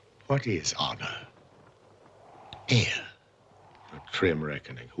What is honor? Here, a trim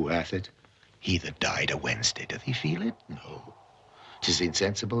reckoning. Who hath it? He that died a Wednesday. Doth he feel it? No. 'Tis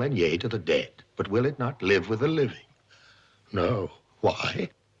insensible and yea to the dead. But will it not live with the living? No. Why?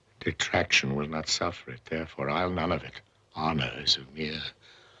 Detraction will not suffer it. Therefore, I'll none of it. Honor is a mere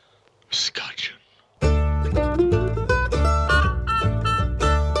scutcheon.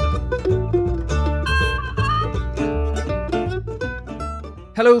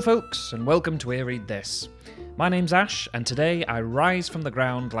 Hello folks, and welcome to Ear Read This. My name's Ash, and today I rise from the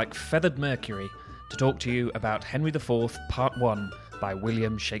ground like feathered Mercury to talk to you about Henry IV, Part 1 by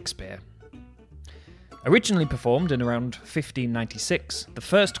William Shakespeare. Originally performed in around 1596, the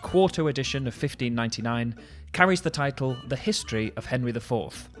first quarto edition of 1599 carries the title The History of Henry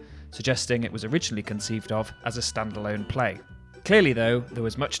IV, suggesting it was originally conceived of as a standalone play. Clearly though, there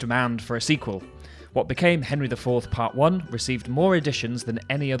was much demand for a sequel. What became Henry IV Part 1 received more editions than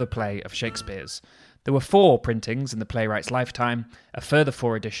any other play of Shakespeare's. There were 4 printings in the playwright's lifetime, a further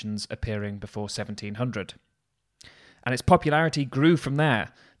 4 editions appearing before 1700. And its popularity grew from there,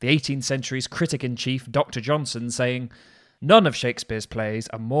 the 18th century's critic-in-chief Dr. Johnson saying, "None of Shakespeare's plays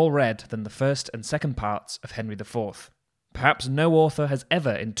are more read than the first and second parts of Henry IV. Perhaps no author has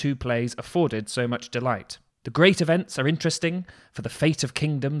ever in 2 plays afforded so much delight. The great events are interesting, for the fate of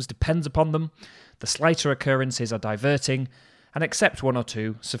kingdoms depends upon them. The slighter occurrences are diverting, and except 1 or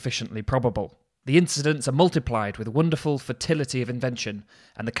 2, sufficiently probable. The incidents are multiplied with wonderful fertility of invention,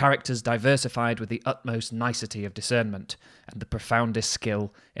 and the characters diversified with the utmost nicety of discernment, and the profoundest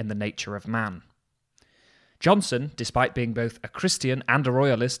skill in the nature of man." Johnson, despite being both a Christian and a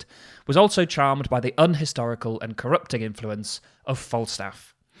royalist, was also charmed by the unhistorical and corrupting influence of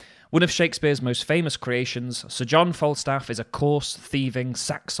Falstaff. One of Shakespeare's most famous creations, Sir John Falstaff is a coarse, thieving,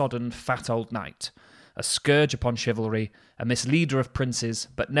 sack-sodden, fat old knight, a scourge upon chivalry, a misleader of princes,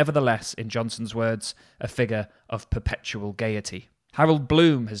 but nevertheless, in Johnson's words, a figure of perpetual gaiety. Harold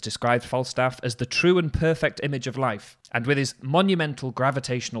Bloom has described Falstaff as the true and perfect image of life, and with his monumental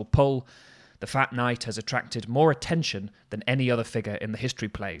gravitational pull, the fat knight has attracted more attention than any other figure in the history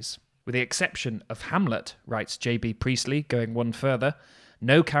plays. With the exception of Hamlet, writes J.B. Priestley, going one further,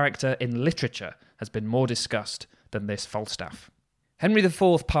 no character in literature has been more discussed than this Falstaff. Henry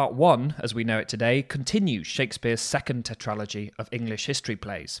IV Part 1, as we know it today, continues Shakespeare's second tetralogy of English history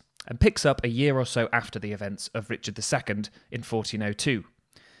plays, and picks up a year or so after the events of Richard II in 1402.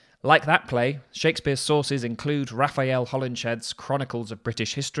 Like that play, Shakespeare's sources include Raphael Holinshed's Chronicles of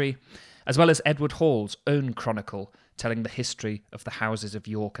British History, as well as Edward Hall's own chronicle telling the history of the houses of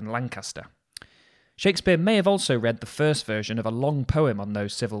York and Lancaster. Shakespeare may have also read the first version of a long poem on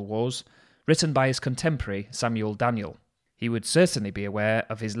those civil wars, written by his contemporary Samuel Daniel. He would certainly be aware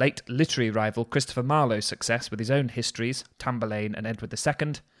of his late literary rival Christopher Marlowe's success with his own histories, Tamburlaine and Edward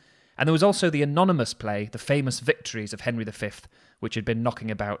II, and there was also the anonymous play The Famous Victories of Henry V, which had been knocking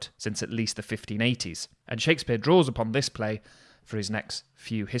about since at least the 1580s, and Shakespeare draws upon this play for his next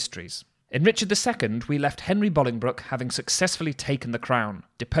few histories. In Richard II, we left Henry Bolingbroke having successfully taken the crown,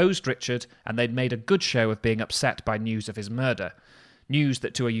 deposed Richard, and they'd made a good show of being upset by news of his murder. News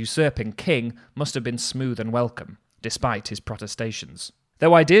that to a usurping king must have been smooth and welcome, despite his protestations.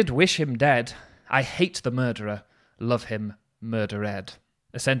 "Though I did wish him dead, I hate the murderer, love him murdered."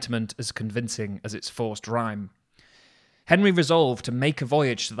 A sentiment as convincing as its forced rhyme. Henry resolved to make a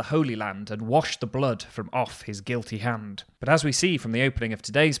voyage to the Holy Land and wash the blood from off his guilty hand. But as we see from the opening of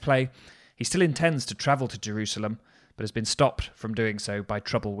today's play, he still intends to travel to Jerusalem, but has been stopped from doing so by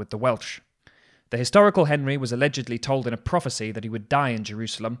trouble with the Welsh. The historical Henry was allegedly told in a prophecy that he would die in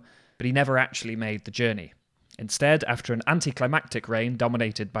Jerusalem, but he never actually made the journey. Instead, after an anticlimactic reign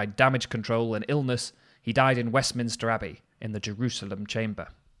dominated by damage control and illness, he died in Westminster Abbey, in the Jerusalem chamber.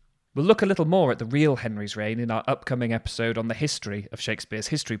 We'll look a little more at the real Henry's reign in our upcoming episode on the history of Shakespeare's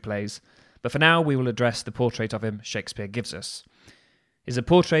history plays, but for now we will address the portrait of him Shakespeare gives us. It is a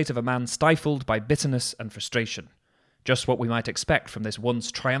portrait of a man stifled by bitterness and frustration, just what we might expect from this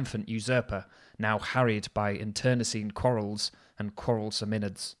once triumphant usurper, now harried by internecine quarrels and quarrelsome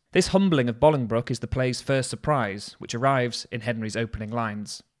inwards. This humbling of Bolingbroke is the play's first surprise, which arrives in Henry's opening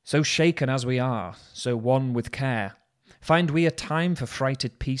lines. "So shaken as we are, so wan with care, find we a time for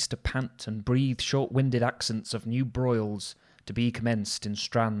frighted peace to pant and breathe short-winded accents of new broils to be commenced in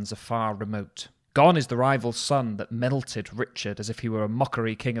strands afar remote. Gone is the rival's son that melted Richard as if he were a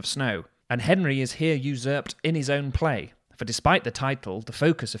mockery king of snow, and Henry is here usurped in his own play. For despite the title, the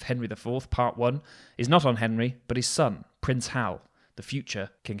focus of Henry IV Part 1 is not on Henry, but his son, Prince Hal, the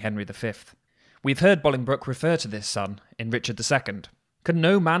future King Henry V. We've heard Bolingbroke refer to this son in Richard II. Can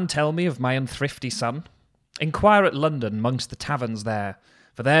no man tell me of my unthrifty son? Inquire at London mongst the taverns there,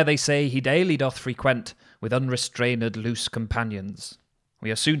 For there they say he daily doth frequent with unrestrained loose companions.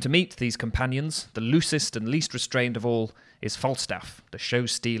 We are soon to meet these companions. The loosest and least restrained of all is Falstaff, the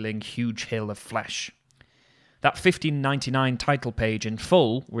show-stealing huge hill of flesh. That 1599 title page in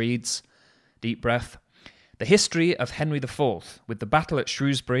full reads, deep breath, "The history of Henry IV, with the battle at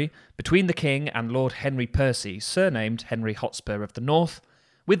Shrewsbury between the King and Lord Henry Percy, surnamed Henry Hotspur of the North,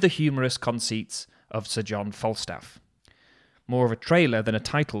 with the humorous conceits of Sir John Falstaff." More of a trailer than a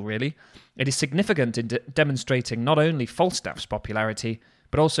title, really. It is significant in demonstrating not only Falstaff's popularity,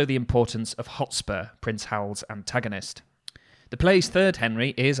 but also the importance of Hotspur, Prince Hal's antagonist. The play's third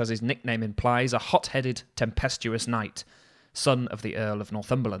Henry is, as his nickname implies, a hot-headed, tempestuous knight, son of the Earl of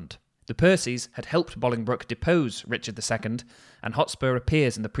Northumberland. The Percys had helped Bolingbroke depose Richard II, and Hotspur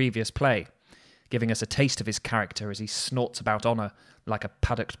appears in the previous play, giving us a taste of his character as he snorts about honour like a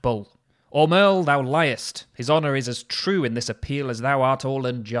paddocked bull. "Ormerle, thou liest. His honour is as true in this appeal as thou art all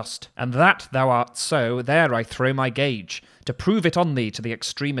unjust. And that thou art so, there I throw my gage, to prove it on thee to the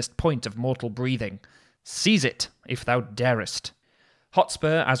extremest point of mortal breathing. Seize it, if thou darest."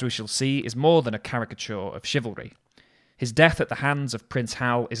 Hotspur, as we shall see, is more than a caricature of chivalry. His death at the hands of Prince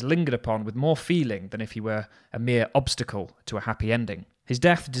Hal is lingered upon with more feeling than if he were a mere obstacle to a happy ending. His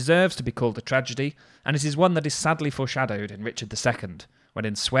death deserves to be called a tragedy, and it is one that is sadly foreshadowed in Richard II, when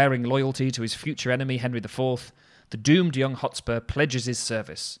in swearing loyalty to his future enemy Henry IV, the doomed young Hotspur pledges his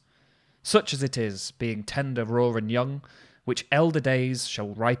service. Such as it is, being tender, raw, and young, which elder days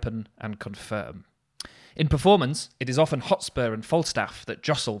shall ripen and confirm. In performance, it is often Hotspur and Falstaff that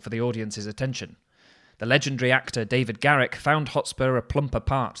jostle for the audience's attention. The legendary actor David Garrick found Hotspur a plumper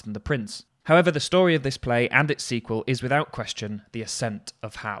part than the Prince. However, the story of this play and its sequel is without question the ascent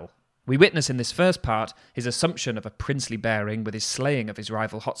of Hal. We witness in this first part his assumption of a princely bearing with his slaying of his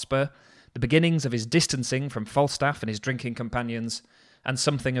rival Hotspur, the beginnings of his distancing from Falstaff and his drinking companions, and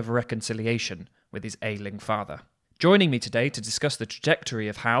something of reconciliation with his ailing father. Joining me today to discuss the trajectory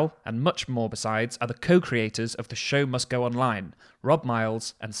of Hal, and much more besides, are the co-creators of The Show Must Go Online, Rob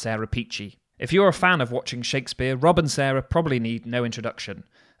Miles and Sarah Peachy. If you're a fan of watching Shakespeare, Rob and Sarah probably need no introduction,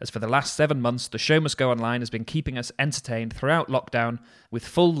 as for the last 7 months, The Show Must Go Online has been keeping us entertained throughout lockdown with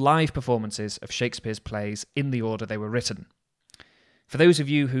full live performances of Shakespeare's plays in the order they were written. For those of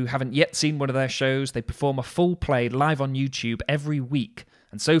you who haven't yet seen one of their shows, they perform a full play live on YouTube every week,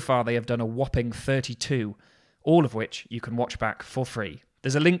 and so far they have done a whopping 32, all of which you can watch back for free.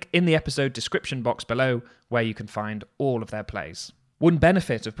 There's a link in the episode description box below where you can find all of their plays. One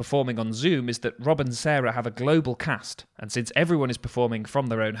benefit of performing on Zoom is that Rob and Sarah have a global cast, and since everyone is performing from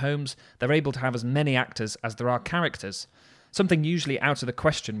their own homes, they're able to have as many actors as there are characters, something usually out of the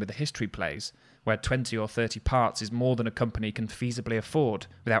question with the history plays, where 20 or 30 parts is more than a company can feasibly afford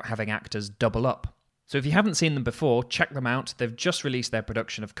without having actors double up. So if you haven't seen them before, check them out. They've just released their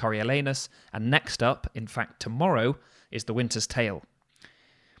production of Coriolanus, and next up, in fact tomorrow, is The Winter's Tale.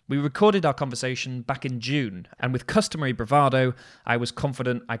 We recorded our conversation back in June, and with customary bravado, I was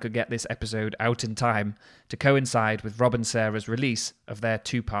confident I could get this episode out in time to coincide with Rob and Sarah's release of their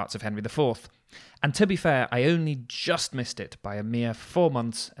 2 parts of Henry IV. And to be fair, I only just missed it by a mere 4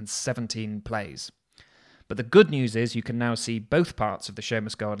 months and 17 plays. But the good news is you can now see both parts of The Show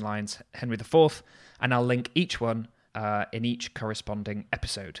Must Go Online's Henry IV, and I'll link each one in each corresponding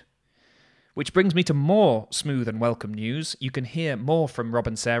episode. Which brings me to more smooth and welcome news. You can hear more from Rob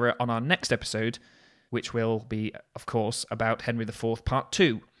and Sarah on our next episode, which will be, of course, about Henry IV Part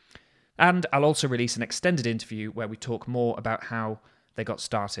 2. And I'll also release an extended interview where we talk more about how they got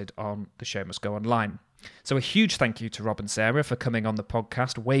started on The Show Must Go Online. So a huge thank you to Rob and Sarah for coming on the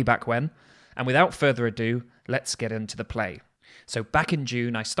podcast way back when. And without further ado, let's get into the play. So back in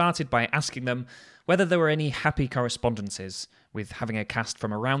June, I started by asking them whether there were any happy correspondences with having a cast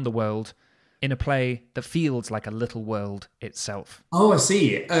from around the world in a play that feels like a little world itself. Oh, I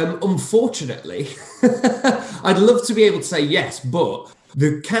see. Unfortunately, I'd love to be able to say yes, but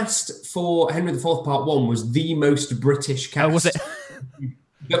the cast for Henry IV Part 1 was the most British cast was it?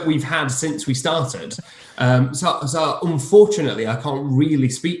 that we've had since we started. So unfortunately, I can't really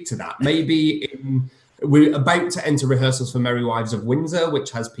speak to that. We're about to enter rehearsals for Merry Wives of Windsor, which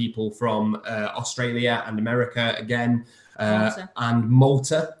has people from Australia and America again. And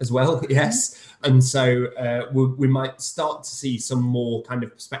Malta as well, yes. And so we might start to see some more kind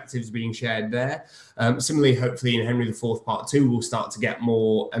of perspectives being shared there. Similarly, hopefully in Henry IV Part 2, we'll start to get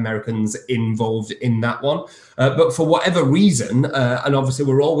more Americans involved in that one. But for whatever reason, and obviously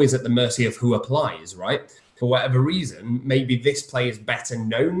we're always at the mercy of who applies, right? For whatever reason, maybe this play is better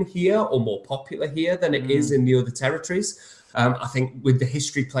known here or more popular here than it is in the other territories. I think with the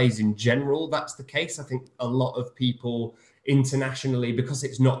history plays in general, that's the case. I think a lot of people internationally, because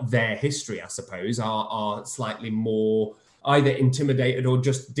it's not their history, I suppose, are slightly more either intimidated or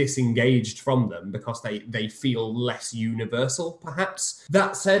just disengaged from them because they feel less universal, perhaps.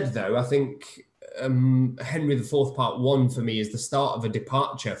 That said, though, I think Henry IV Part 1 for me is the start of a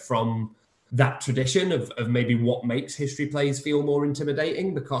departure from that tradition of maybe what makes history plays feel more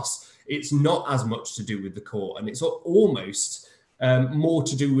intimidating, because it's not as much to do with the court, and it's almost more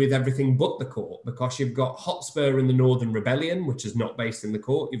to do with everything but the court, because you've got Hotspur in the Northern Rebellion, which is not based in the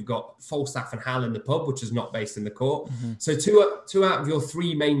court. You've got Falstaff and Hal in the pub, which is not based in the court. Mm-hmm. So two out of your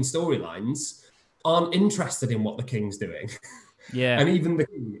three main storylines aren't interested in what the king's doing. Yeah. And even the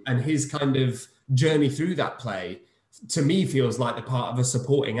king and his kind of journey through that play, to me, feels like the part of a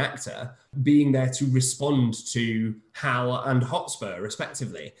supporting actor being there to respond to Hal and Hotspur,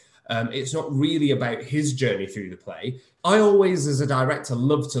 respectively. It's not really about his journey through the play. I always, as a director,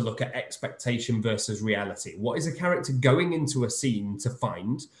 love to look at expectation versus reality. What is a character going into a scene to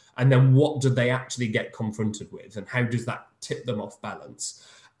find? And then what do they actually get confronted with? And how does that tip them off balance?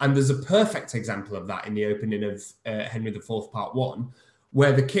 And there's a perfect example of that in the opening of Henry IV Part 1,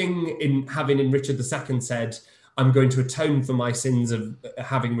 where the king, in Richard II said, I'm going to atone for my sins of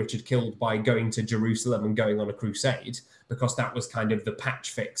having Richard killed by going to Jerusalem and going on a crusade, because that was kind of the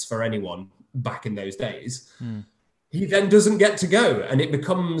patch fix for anyone back in those days. He then doesn't get to go, and it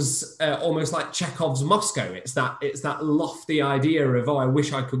becomes almost like Chekhov's Moscow. It's that lofty idea of, I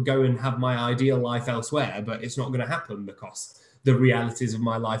wish I could go and have my ideal life elsewhere, but it's not going to happen because the realities of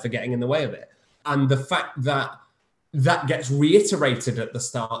my life are getting in the way of it. And the fact that gets reiterated at the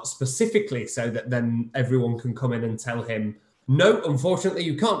start specifically so that then everyone can come in and tell him, no, unfortunately,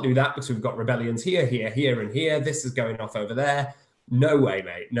 you can't do that because we've got rebellions here, and here. This is going off over there. No way,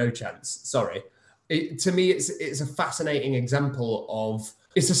 mate. No chance. Sorry. To me, it's a fascinating example of,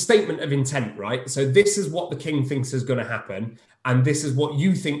 it's a statement of intent, right? So this is what the king thinks is going to happen, and this is what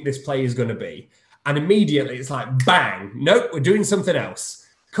you think this play is going to be. And immediately it's like, bang, nope, we're doing something else.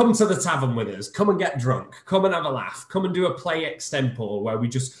 Come to the tavern with us. Come and get drunk. Come and have a laugh. Come and do a play extempore where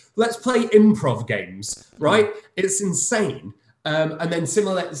let's play improv games, right? It's insane. And then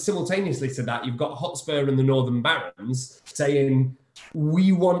simultaneously to that, you've got Hotspur and the Northern Barons saying,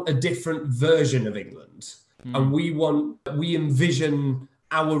 we want a different version of England. And we envision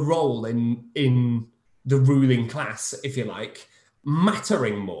our role in the ruling class, if you like,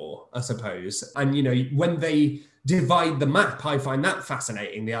 mattering more, I suppose. And, when they divide the map, I find that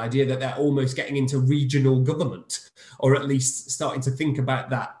fascinating, the idea that they're almost getting into regional government, or at least starting to think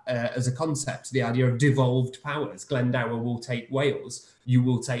about that as a concept, the idea of devolved powers. Glendower will take Wales, you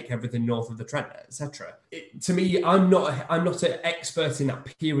will take everything north of the Trent, etc. To me, I'm not an expert in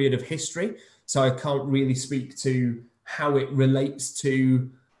that period of history, so I can't really speak to how it relates to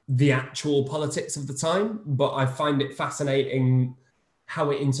the actual politics of the time, but I find it fascinating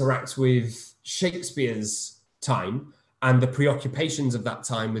how it interacts with Shakespeare's time and the preoccupations of that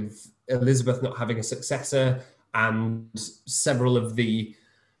time, with Elizabeth not having a successor and several of the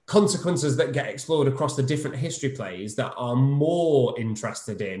consequences that get explored across the different history plays that are more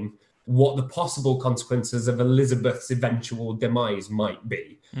interested in what the possible consequences of Elizabeth's eventual demise might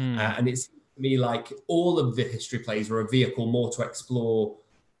be. And it seems to me like all of the history plays were a vehicle more to explore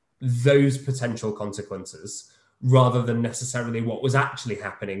those potential consequences rather than necessarily what was actually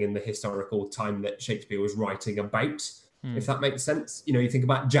happening in the historical time that Shakespeare was writing about, if that makes sense. You think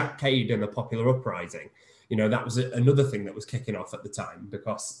about Jack Cade and the popular uprising. That was another thing that was kicking off at the time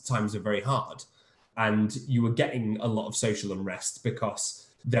because times were very hard. And you were getting a lot of social unrest because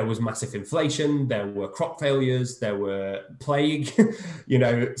there was massive inflation, there were crop failures, there were plague,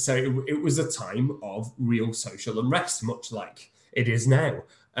 so it was a time of real social unrest, much like it is now.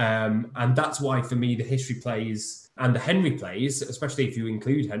 And that's why, for me, the history plays and the Henry plays, especially if you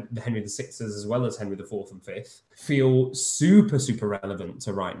include the Henry VIs as well as Henry IV and V, feel super, super relevant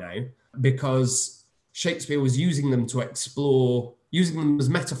to right now, because Shakespeare was using them as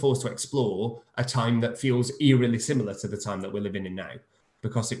metaphors to explore a time that feels eerily similar to the time that we're living in now,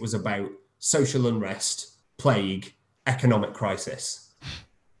 because it was about social unrest, plague, economic crisis.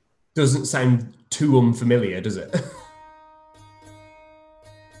 Doesn't sound too unfamiliar, does it?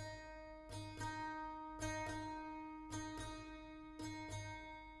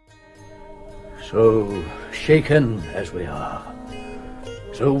 So shaken as we are,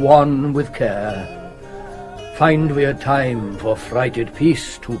 so wan with care, find we a time for frighted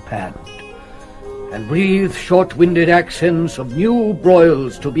peace to pant, and breathe short-winded accents of new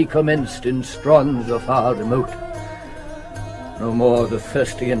broils to be commenced in strands afar remote. No more the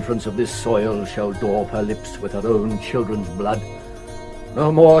thirsty entrance of this soil shall daub her lips with her own children's blood. No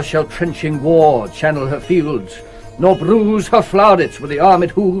more shall trenching war channel her fields, nor bruise her flowerets with the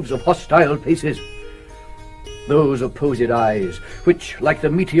armed hooves of hostile paces. Those opposed eyes, which, like the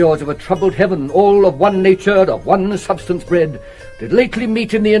meteors of a troubled heaven, all of one nature, of one substance bred, did lately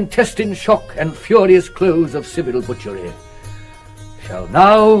meet in the intestine shock and furious close of civil butchery, shall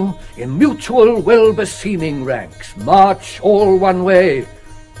now, in mutual well-beseeming ranks, march all one way,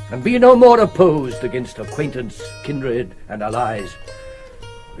 and be no more opposed against acquaintance, kindred, and allies.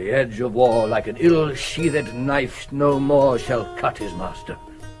 The edge of war, like an ill-sheathed knife, no more shall cut his master.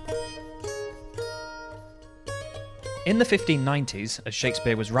 In the 1590s, as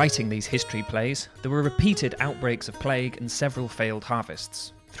Shakespeare was writing these history plays, there were repeated outbreaks of plague and several failed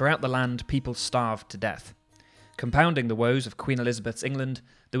harvests. Throughout the land, people starved to death. Compounding the woes of Queen Elizabeth's England,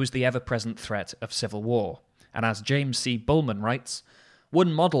 there was the ever-present threat of civil war. And as James C. Bullman writes,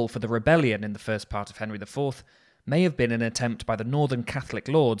 one model for the rebellion in the first part of Henry IV may have been an attempt by the Northern Catholic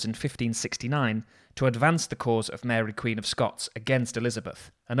lords in 1569 to advance the cause of Mary Queen of Scots against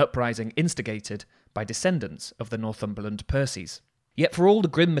Elizabeth, an uprising instigated by descendants of the Northumberland Percys. Yet for all the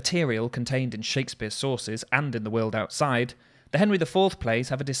grim material contained in Shakespeare's sources and in the world outside, the Henry IV plays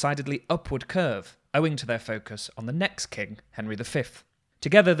have a decidedly upward curve, owing to their focus on the next king, Henry V.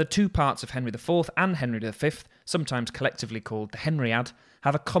 Together, the two parts of Henry IV and Henry V, sometimes collectively called the Henriad,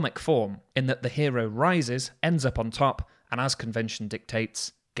 have a comic form, in that the hero rises, ends up on top, and as convention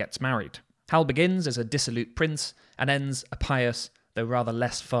dictates, gets married. Hal begins as a dissolute prince, and ends a pious, though rather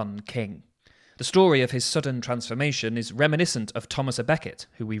less fun, king. The story of his sudden transformation is reminiscent of Thomas à Becket,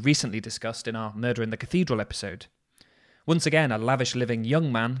 who we recently discussed in our Murder in the Cathedral episode. Once again, a lavish-living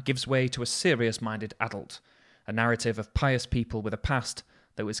young man gives way to a serious-minded adult, a narrative of pious people with a past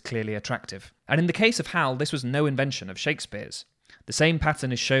that was clearly attractive. And in the case of Hal, this was no invention of Shakespeare's. The same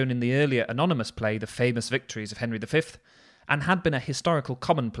pattern is shown in the earlier anonymous play The Famous Victories of Henry V, and had been a historical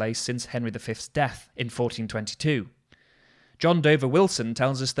commonplace since Henry V's death in 1422. John Dover Wilson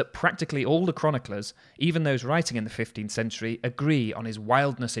tells us that practically all the chroniclers, even those writing in the 15th century, agree on his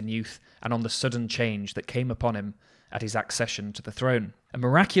wildness in youth and on the sudden change that came upon him at his accession to the throne. A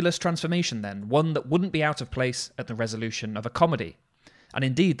miraculous transformation then, one that wouldn't be out of place at the resolution of a comedy. And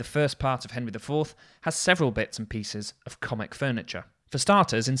indeed, the first part of Henry IV has several bits and pieces of comic furniture. For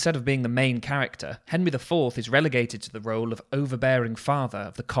starters, instead of being the main character, Henry IV is relegated to the role of overbearing father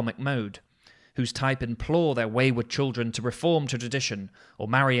of the comic mode, whose type implore their wayward children to reform to tradition or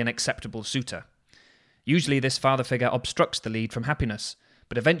marry an acceptable suitor. Usually this father figure obstructs the lead from happiness,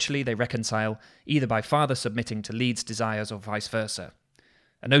 but eventually they reconcile, either by father submitting to lead's desires or vice versa.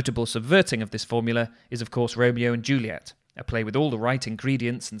 A notable subverting of this formula is of course Romeo and Juliet, a play with all the right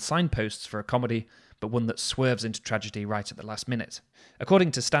ingredients and signposts for a comedy, but one that swerves into tragedy right at the last minute.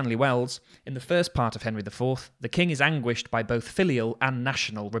 According to Stanley Wells, in the first part of Henry IV, the king is anguished by both filial and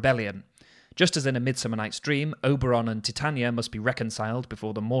national rebellion. Just as in A Midsummer Night's Dream, Oberon and Titania must be reconciled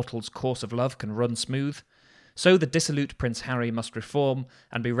before the mortal's course of love can run smooth, so the dissolute Prince Harry must reform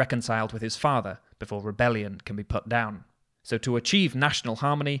and be reconciled with his father before rebellion can be put down. So to achieve national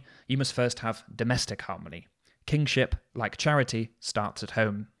harmony, you must first have domestic harmony. Kingship, like charity, starts at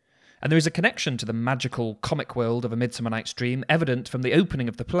home. And there is a connection to the magical comic world of A Midsummer Night's Dream evident from the opening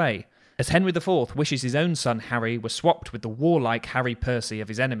of the play, as Henry IV wishes his own son Harry were swapped with the warlike Harry Percy of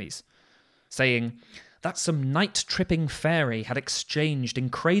his enemies, saying, that some night-tripping fairy had exchanged in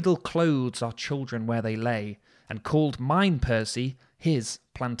cradle clothes our children where they lay, and called mine Percy his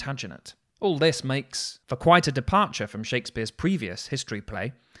Plantagenet. All this makes for quite a departure from Shakespeare's previous history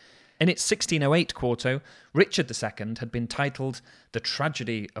play. In its 1608 quarto, Richard II had been titled The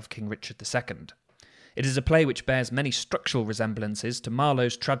Tragedy of King Richard II. It is a play which bears many structural resemblances to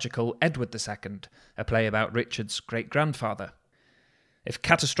Marlowe's tragical Edward II, a play about Richard's great-grandfather. If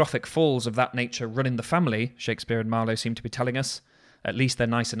catastrophic falls of that nature run in the family, Shakespeare and Marlowe seem to be telling us, at least they're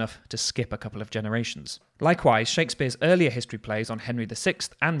nice enough to skip a couple of generations. Likewise, Shakespeare's earlier history plays on Henry VI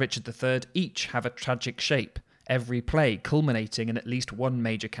and Richard III each have a tragic shape, every play culminating in at least one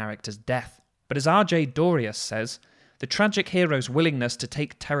major character's death. But as R.J. Dorius says, the tragic hero's willingness to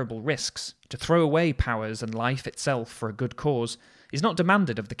take terrible risks, to throw away powers and life itself for a good cause, is not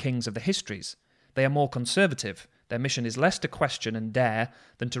demanded of the kings of the histories. They are more conservative. Their mission is less to question and dare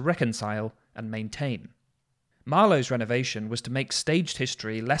than to reconcile and maintain. Marlowe's renovation was to make staged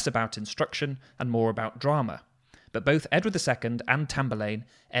history less about instruction and more about drama, but both Edward II and Tamburlaine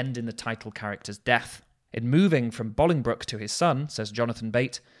end in the title character's death. In moving from Bolingbroke to his son, says Jonathan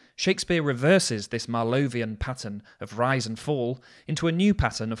Bate, Shakespeare reverses this Marlovian pattern of rise and fall into a new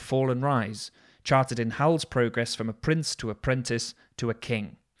pattern of fall and rise, charted in Hal's progress from a prince to apprentice to a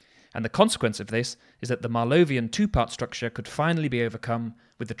king. And the consequence of this is that the Marlovian two-part structure could finally be overcome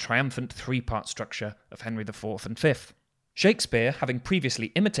with the triumphant three-part structure of Henry IV and V. Shakespeare, having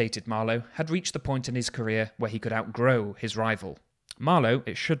previously imitated Marlowe, had reached the point in his career where he could outgrow his rival. Marlowe,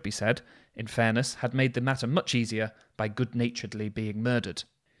 it should be said, in fairness, had made the matter much easier by good-naturedly being murdered.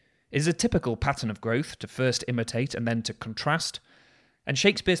 It is a typical pattern of growth to first imitate and then to contrast, and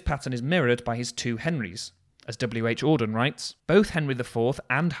Shakespeare's pattern is mirrored by his two Henrys. As W.H. Auden writes, both Henry IV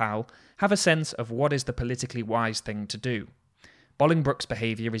and Hal have a sense of what is the politically wise thing to do. Bolingbroke's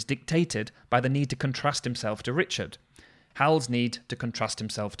behaviour is dictated by the need to contrast himself to Richard, Hal's need to contrast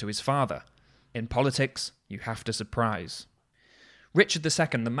himself to his father. In politics, you have to surprise. Richard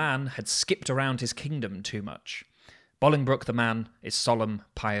II, the man, had skipped around his kingdom too much. Bolingbroke, the man, is solemn,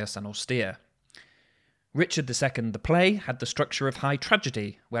 pious, and austere. Richard II, the play, had the structure of high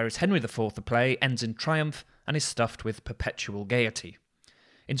tragedy, whereas Henry IV, the play, ends in triumph and is stuffed with perpetual gaiety.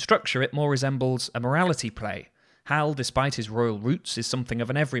 In structure, it more resembles a morality play. Hal, despite his royal roots, is something of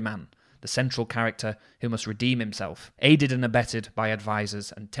an everyman, the central character who must redeem himself, aided and abetted by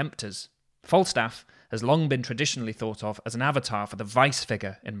advisers and tempters. Falstaff has long been traditionally thought of as an avatar for the vice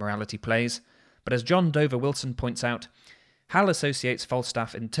figure in morality plays, but as John Dover Wilson points out, Hal associates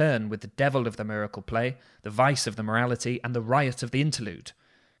Falstaff in turn with the devil of the miracle play, the vice of the morality, and the riot of the interlude,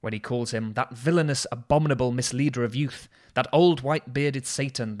 when he calls him that villainous, abominable misleader of youth, that old white-bearded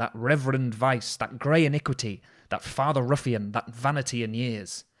Satan, that reverend vice, that grey iniquity, that father ruffian, that vanity in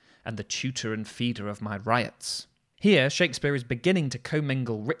years, and the tutor and feeder of my riots. Here, Shakespeare is beginning to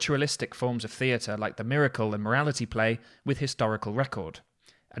commingle ritualistic forms of theatre like the miracle and morality play with historical record.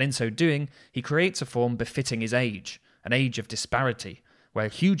 And in so doing, he creates a form befitting his age, an age of disparity, where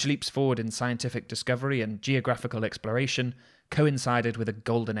huge leaps forward in scientific discovery and geographical exploration coincided with a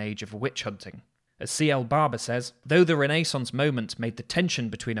golden age of witch-hunting. As C.L. Barber says, though the Renaissance moment made the tension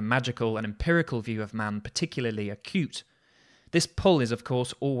between a magical and empirical view of man particularly acute, this pull is of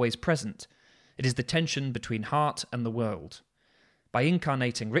course always present. It is the tension between heart and the world. By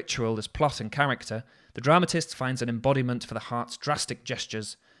incarnating ritual as plot and character, the dramatist finds an embodiment for the heart's drastic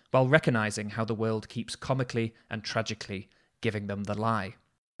gestures, while recognising how the world keeps comically and tragically giving them the lie.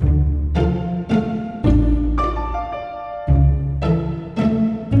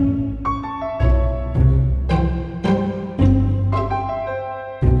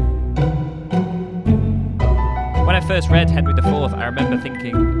 When I first read Henry IV, I remember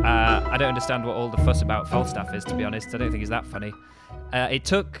thinking, I don't understand what all the fuss about Falstaff is, to be honest. I don't think he's that funny. It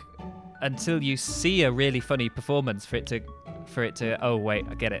took until you see a really funny performance for it to, oh wait,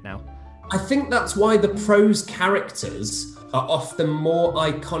 I get it now. I think that's why the prose characters are often more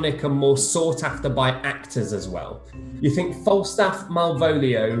iconic and more sought after by actors as well. You think Falstaff,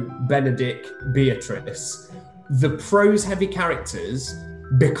 Malvolio, Benedick, Beatrice, the prose heavy characters,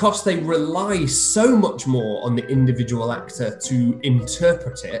 because they rely so much more on the individual actor to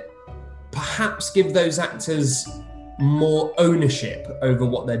interpret it, perhaps give those actors more ownership over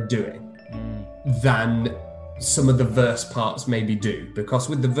what they're doing than some of the verse parts maybe do. Because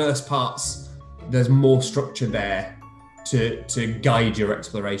with the verse parts, there's more structure there to guide your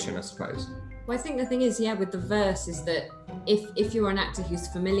exploration, I suppose. Well, I think the thing is, with the verse is that if you're an actor who's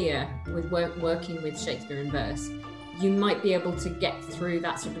familiar with working with Shakespeare in verse, you might be able to get through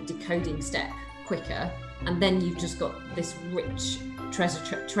that sort of decoding step quicker, and then you've just got this rich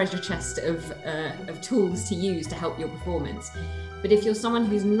treasure chest of tools to use to help your performance. But if you're someone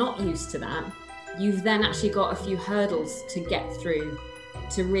who's not used to that, you've then actually got a few hurdles to get through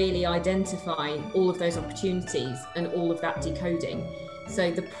to really identify all of those opportunities and all of that decoding. So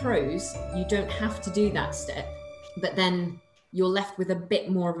the prose, you don't have to do that step, but then you're left with a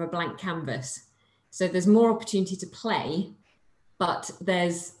bit more of a blank canvas. So there's more opportunity to play, but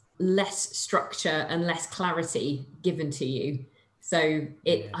there's less structure and less clarity given to you. So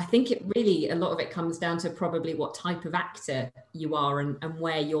I think it really, a lot of it comes down to probably what type of actor you are and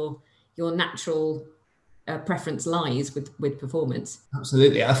where your natural preference lies with performance.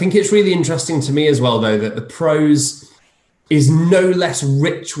 Absolutely. I think it's really interesting to me as well, though, that the prose is no less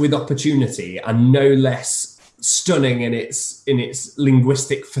rich with opportunity and no less stunning in its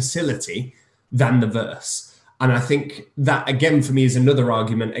linguistic facility than the verse. And I think that, again, for me, is another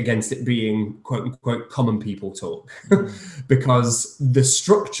argument against it being, quote unquote, common people talk. Because the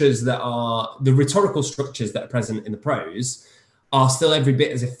rhetorical structures that are present in the prose are still every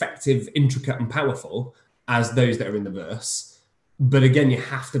bit as effective, intricate, and powerful as those that are in the verse. But again, you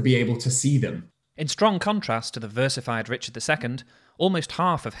have to be able to see them. In strong contrast to the versified Richard II, almost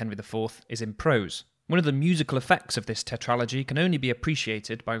half of Henry IV is in prose. One of the musical effects of this tetralogy can only be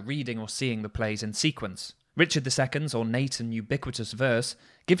appreciated by reading or seeing the plays in sequence. Richard II's ornate and ubiquitous verse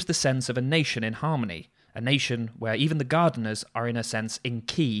gives the sense of a nation in harmony, a nation where even the gardeners are in a sense in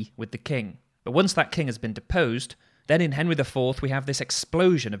key with the king. But once that king has been deposed, then in Henry IV we have this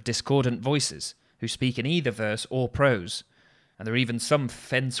explosion of discordant voices who speak in either verse or prose, and there are even some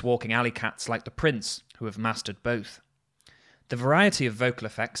fence-walking alley cats like the prince who have mastered both. The variety of vocal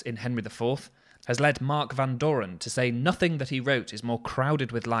effects in Henry IV has led Mark Van Doren to say nothing that he wrote is more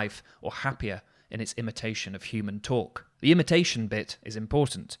crowded with life or happier in its imitation of human talk. The imitation bit is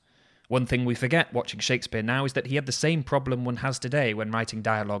important. One thing we forget watching Shakespeare now is that he had the same problem one has today when writing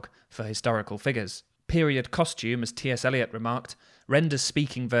dialogue for historical figures. Period costume, as T.S. Eliot remarked, renders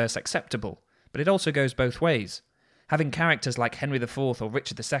speaking verse acceptable, but it also goes both ways. Having characters like Henry IV or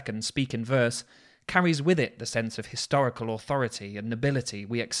Richard II speak in verse carries with it the sense of historical authority and nobility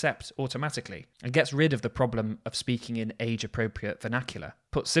we accept automatically, and gets rid of the problem of speaking in age-appropriate vernacular.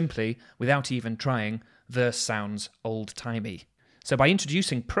 Put simply, without even trying, verse sounds old-timey. So by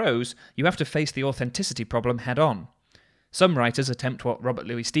introducing prose, you have to face the authenticity problem head-on. Some writers attempt what Robert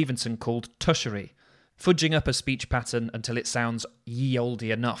Louis Stevenson called tushery, fudging up a speech pattern until it sounds ye olde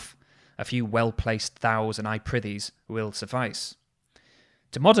enough. A few well-placed thous and I prythies will suffice.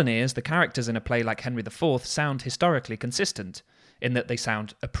 To modern ears, the characters in a play like Henry IV sound historically consistent, in that they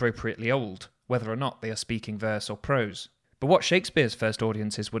sound appropriately old, whether or not they are speaking verse or prose. But what Shakespeare's first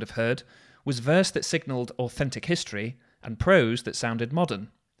audiences would have heard was verse that signalled authentic history and prose that sounded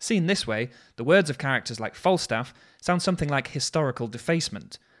modern. Seen this way, the words of characters like Falstaff sound something like historical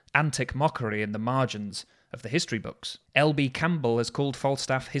defacement, antic mockery in the margins of the history books. L.B. Campbell has called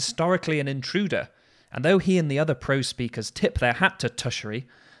Falstaff historically an intruder, and though he and the other prose speakers tip their hat to tushery,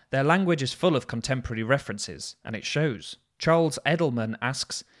 their language is full of contemporary references, and it shows. Charles Edelman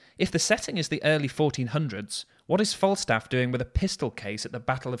asks, if the setting is the early 1400s, what is Falstaff doing with a pistol case at the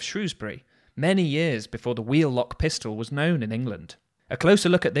Battle of Shrewsbury, many years before the wheel-lock pistol was known in England? A closer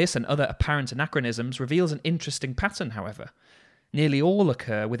look at this and other apparent anachronisms reveals an interesting pattern, however. Nearly all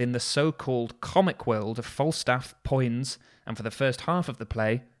occur within the so-called comic world of Falstaff, Poins, and for the first half of the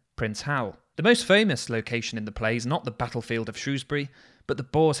play, Prince Hal. The most famous location in the play is not the battlefield of Shrewsbury, but the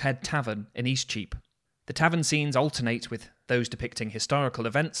Boar's Head Tavern in Eastcheap. The tavern scenes alternate with those depicting historical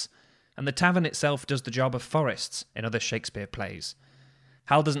events, and the tavern itself does the job of forests in other Shakespeare plays.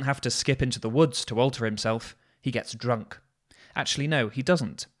 Hal doesn't have to skip into the woods to alter himself, he gets drunk. Actually, no, he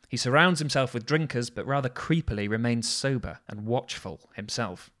doesn't. He surrounds himself with drinkers, but rather creepily remains sober and watchful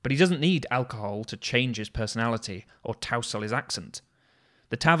himself. But he doesn't need alcohol to change his personality or tousle his accent.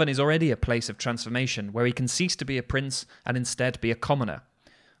 The tavern is already a place of transformation where he can cease to be a prince and instead be a commoner.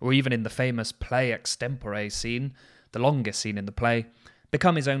 Or even in the famous play extempore scene, the longest scene in the play,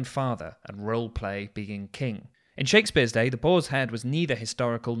 become his own father and role-play being king. In Shakespeare's day, the Boar's Head was neither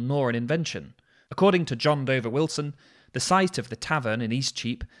historical nor an invention. According to John Dover Wilson, the site of the tavern in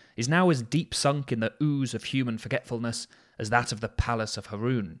Eastcheap is now as deep sunk in the ooze of human forgetfulness as that of the Palace of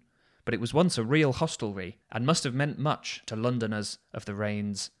Haroun. But it was once a real hostelry, and must have meant much to Londoners of the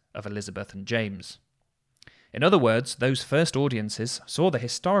reigns of Elizabeth and James. In other words, those first audiences saw the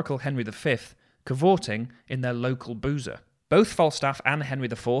historical Henry V cavorting in their local boozer. Both Falstaff and Henry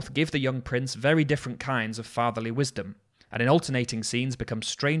IV give the young prince very different kinds of fatherly wisdom, and in alternating scenes become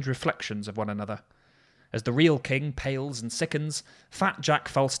strange reflections of one another. As the real king pales and sickens, fat Jack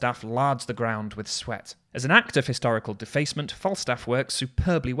Falstaff lards the ground with sweat. As an act of historical defacement, Falstaff works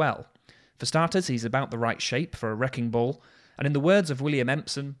superbly well. For starters, he's about the right shape for a wrecking ball, and in the words of William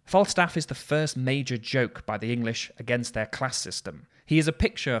Empson, Falstaff is the first major joke by the English against their class system. He is a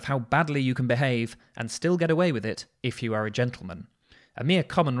picture of how badly you can behave and still get away with it if you are a gentleman. A mere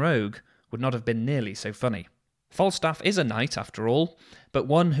common rogue would not have been nearly so funny. Falstaff is a knight, after all, but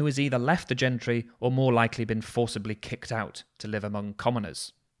one who has either left the gentry or more likely been forcibly kicked out to live among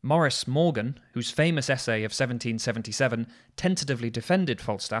commoners. Maurice Morgan, whose famous essay of 1777 tentatively defended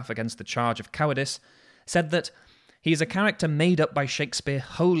Falstaff against the charge of cowardice, said that he is a character made up by Shakespeare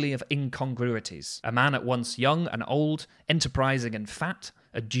wholly of incongruities, a man at once young and old, enterprising and fat,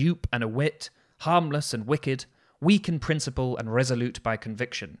 a dupe and a wit, harmless and wicked, weak in principle and resolute by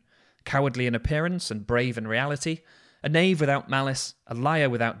conviction, cowardly in appearance and brave in reality, a knave without malice, a liar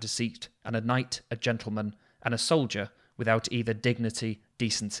without deceit, and a knight, a gentleman, and a soldier without either dignity,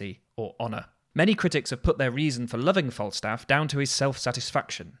 decency, or honour. Many critics have put their reason for loving Falstaff down to his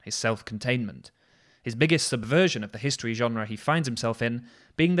self-satisfaction, his self-containment. His biggest subversion of the history genre he finds himself in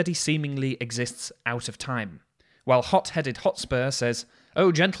being that he seemingly exists out of time. While hot-headed Hotspur says,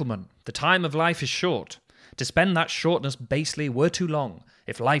 "Oh, gentlemen, the time of life is short. To spend that shortness basely were too long,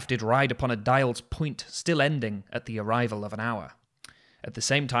 if life did ride upon a dial's point still ending at the arrival of an hour." At the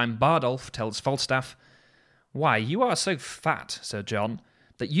same time, Bardolph tells Falstaff, Why, you are so fat, Sir John,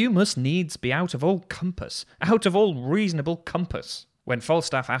 that you must needs be out of all compass, out of all reasonable compass. When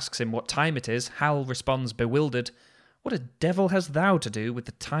Falstaff asks him what time it is, Hal responds bewildered, "What a devil hast thou to do with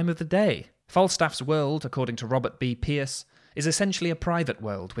the time of the day?" Falstaff's world, according to Robert B. Pierce, is essentially a private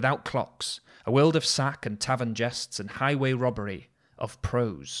world without clocks, a world of sack and tavern jests and highway robbery, of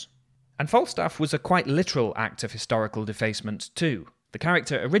prose. And Falstaff was a quite literal act of historical defacement too. The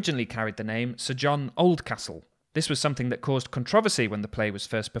character originally carried the name Sir John Oldcastle. This was something that caused controversy when the play was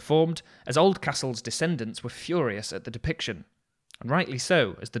first performed, as Oldcastle's descendants were furious at the depiction. And rightly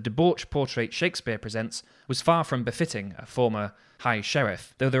so, as the debauched portrait Shakespeare presents was far from befitting a former High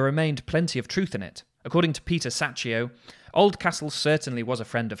Sheriff, though there remained plenty of truth in it. According to Peter Sacchio, Oldcastle certainly was a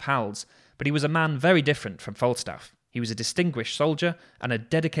friend of Hal's, but he was a man very different from Falstaff. He was a distinguished soldier and a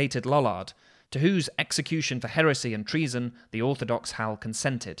dedicated Lollard, to whose execution for heresy and treason the orthodox Hal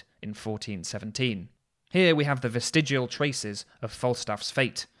consented in 1417. Here we have the vestigial traces of Falstaff's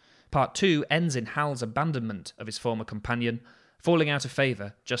fate. Part 2 ends in Hal's abandonment of his former companion, falling out of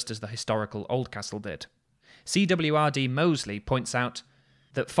favour just as the historical Oldcastle did. C.W.R.D. Moseley points out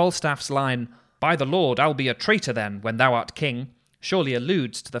that Falstaff's line, "By the Lord, I'll be a traitor then, when thou art king," surely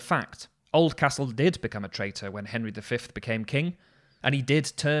alludes to the fact Oldcastle did become a traitor when Henry V became king, and he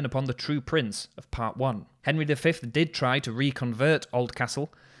did turn upon the true prince of Part 1. Henry V did try to reconvert Oldcastle,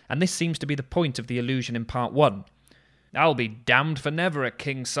 and this seems to be the point of the allusion in Part 1. "I'll be damned for never a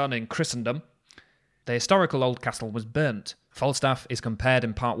king's son in Christendom." The historical Oldcastle was burnt. Falstaff is compared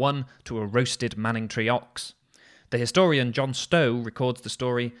in Part 1 to a roasted Manningtree ox. The historian John Stowe records the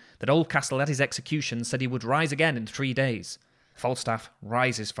story that Oldcastle at his execution said he would rise again in 3 days. Falstaff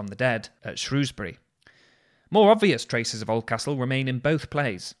rises from the dead at Shrewsbury. More obvious traces of Oldcastle remain in both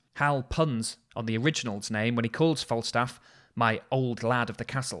plays. Hal puns on the original's name when he calls Falstaff "my old lad of the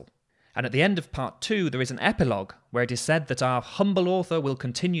castle." And at the end of Part 2 there is an epilogue where it is said that our humble author will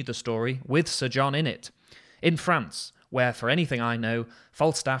continue the story with Sir John in it, in France, where, for anything I know,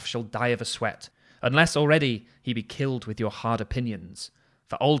 Falstaff shall die of a sweat, unless already he be killed with your hard opinions.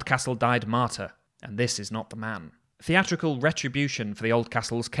 For Oldcastle died martyr, and this is not the man. Theatrical retribution for the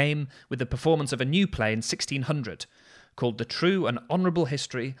Oldcastles came with the performance of a new play in 1600, called The True and Honourable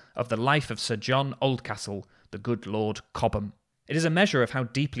History of the Life of Sir John Oldcastle, the Good Lord Cobham. It is a measure of how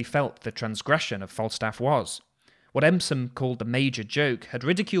deeply felt the transgression of Falstaff was. What Empson called the major joke had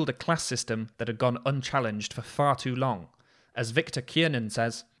ridiculed a class system that had gone unchallenged for far too long. As Victor Kiernan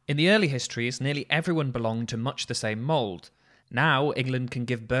says, "In the early histories, nearly everyone belonged to much the same mould. Now England can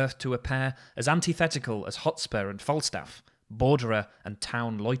give birth to a pair as antithetical as Hotspur and Falstaff, borderer and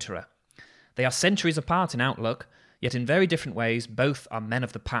town loiterer. They are centuries apart in outlook, yet in very different ways both are men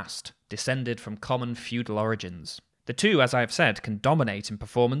of the past, descended from common feudal origins. The two, as I have said, can dominate in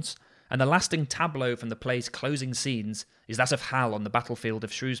performance, and the lasting tableau from the play's closing scenes is that of Hal on the battlefield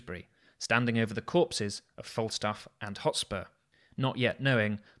of Shrewsbury, standing over the corpses of Falstaff and Hotspur, not yet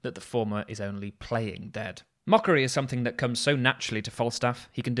knowing that the former is only playing dead." Mockery is something that comes so naturally to Falstaff,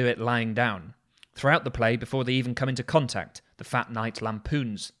 he can do it lying down. Throughout the play, before they even come into contact, the fat knight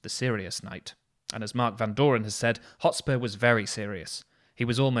lampoons the serious knight. And as Mark Van Doren has said, Hotspur was very serious. He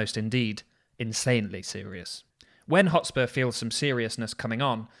was almost, indeed, insanely serious. When Hotspur feels some seriousness coming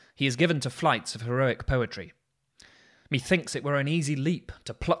on, he is given to flights of heroic poetry. "Methinks it were an easy leap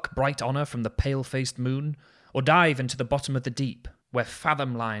to pluck bright honour from the pale-faced moon, or dive into the bottom of the deep, where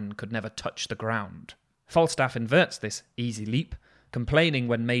fathom line could never touch the ground." Falstaff inverts this easy leap, complaining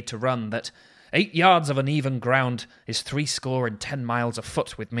when made to run that 8 yards of uneven ground is 70 miles a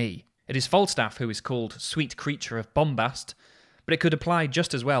foot with me. It is Falstaff who is called sweet creature of bombast, but it could apply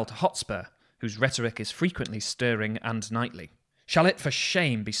just as well to Hotspur, whose rhetoric is frequently stirring and knightly. "Shall it for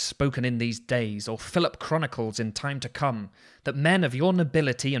shame be spoken in these days, or fill up chronicles in time to come, that men of your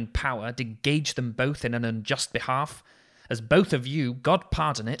nobility and power did gauge them both in an unjust behalf, as both of you, God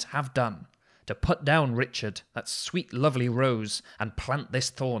pardon it, have done, to put down Richard, that sweet lovely rose, and plant this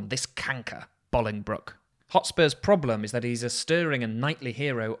thorn, this canker, Bolingbroke." Hotspur's problem is that he's a stirring and knightly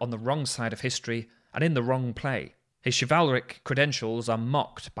hero on the wrong side of history and in the wrong play. His chivalric credentials are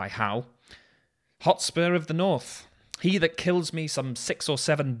mocked by Hal. "Hotspur of the North, he that kills me some 6 or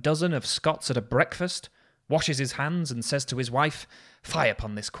 7 dozen of Scots at a breakfast, washes his hands and says to his wife, 'Fie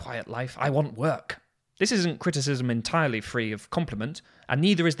upon this quiet life, I want work.' This isn't criticism entirely free of compliment, and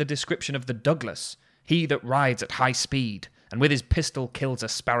neither is the description of the Douglas, he that rides at high speed, and with his pistol kills a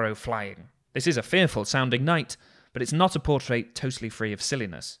sparrow flying. This is a fearful-sounding knight, but it's not a portrait totally free of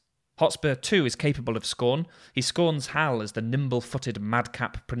silliness. Hotspur, too, is capable of scorn. He scorns Hal as the nimble-footed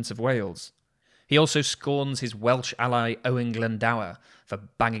madcap Prince of Wales. He also scorns his Welsh ally Owen Glendower for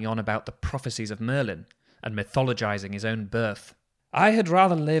banging on about the prophecies of Merlin, and mythologizing his own birth. I had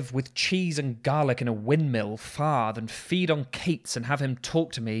rather live with cheese and garlic in a windmill far than feed on cates and have him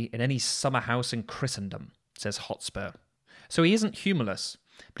talk to me in any summer house in Christendom, says Hotspur. So he isn't humorless,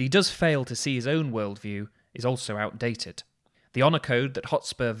 but he does fail to see his own worldview is also outdated. The honour code that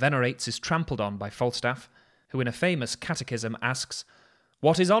Hotspur venerates is trampled on by Falstaff, who in a famous catechism asks,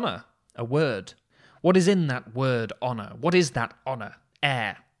 "What is honour? A word. What is in that word honour? What is that honour?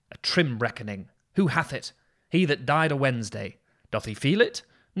 Air, a trim reckoning. Who hath it? He that died a Wednesday. Doth he feel it?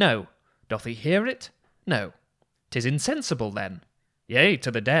 No. Doth he hear it? No. 'Tis insensible then. Yea, to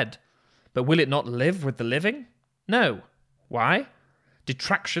the dead. But will it not live with the living? No. Why?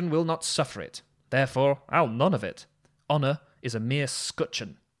 Detraction will not suffer it. Therefore, I'll none of it. Honour is a mere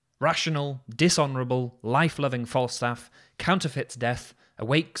scutcheon. Rational, dishonourable, life-loving Falstaff counterfeits death,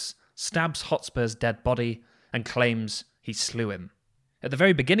 awakes, stabs Hotspur's dead body, and claims he slew him. At the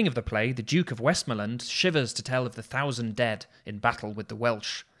very beginning of the play, the Duke of Westmoreland shivers to tell of the 1,000 dead in battle with the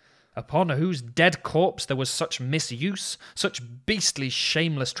Welsh, upon whose dead corpse there was such misuse, such beastly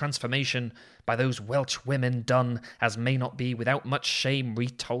shameless transformation by those Welsh women done as may not be without much shame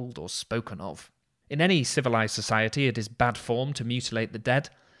retold or spoken of. In any civilised society it is bad form to mutilate the dead,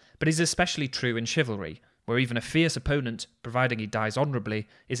 but is especially true in chivalry, where even a fierce opponent, providing he dies honourably,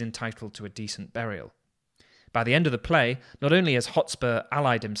 is entitled to a decent burial. By the end of the play, not only has Hotspur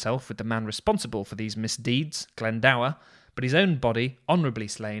allied himself with the man responsible for these misdeeds, Glendower, but his own body, honourably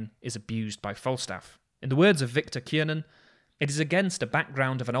slain, is abused by Falstaff. In the words of Victor Kiernan, it is against a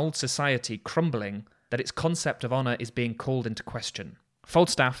background of an old society crumbling that its concept of honour is being called into question.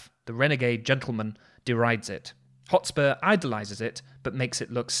 Falstaff, the renegade gentleman, derides it. Hotspur idolises it, but makes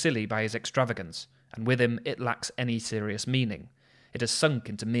it look silly by his extravagance, and with him it lacks any serious meaning. It has sunk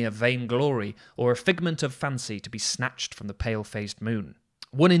into mere vainglory, or a figment of fancy to be snatched from the pale-faced moon.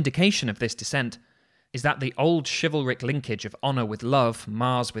 One indication of this descent is that the old chivalric linkage of honour with love,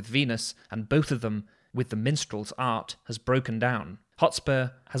 Mars with Venus, and both of them with the minstrel's art, has broken down. Hotspur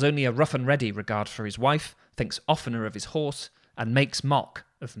has only a rough-and-ready regard for his wife, thinks oftener of his horse, and makes mock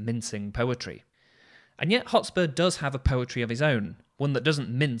of mincing poetry. And yet Hotspur does have a poetry of his own, one that doesn't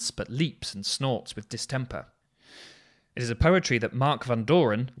mince but leaps and snorts with distemper. It is a poetry that Mark Van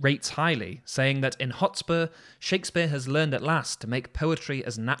Doren rates highly, saying that in Hotspur, Shakespeare has learned at last to make poetry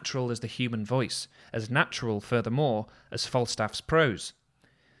as natural as the human voice, as natural, furthermore, as Falstaff's prose.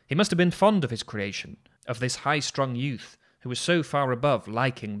 He must have been fond of his creation, of this high-strung youth who was so far above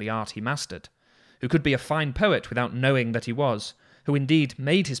liking the art he mastered, who could be a fine poet without knowing that he was, who indeed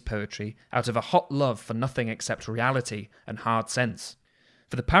made his poetry out of a hot love for nothing except reality and hard sense.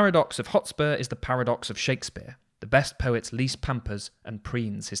 For the paradox of Hotspur is the paradox of Shakespeare. The best poet least pampers and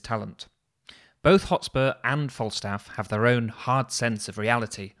preens his talent. Both Hotspur and Falstaff have their own hard sense of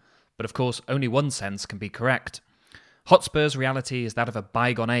reality, but of course only one sense can be correct. Hotspur's reality is that of a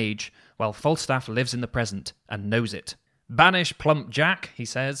bygone age, while Falstaff lives in the present and knows it. "Banish plump Jack," he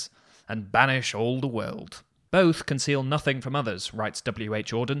says, "and banish all the world." Both conceal nothing from others, writes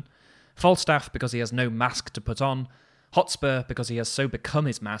W.H. Auden. Falstaff because he has no mask to put on, Hotspur because he has so become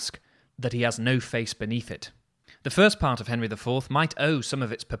his mask that he has no face beneath it. The first part of Henry IV might owe some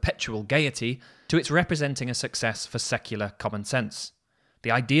of its perpetual gaiety to its representing a success for secular common sense.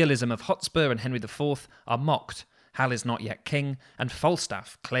 The idealism of Hotspur and Henry IV are mocked. Hal is not yet king, and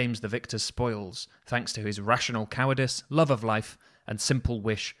Falstaff claims the victor's spoils, thanks to his rational cowardice, love of life, and simple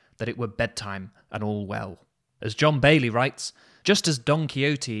wish that it were bedtime and all well. As John Bailey writes, just as Don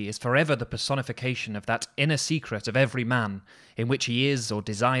Quixote is forever the personification of that inner secret of every man, in which he is or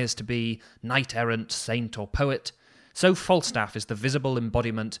desires to be knight-errant, saint or poet, so Falstaff is the visible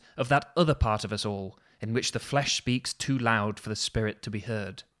embodiment of that other part of us all, in which the flesh speaks too loud for the spirit to be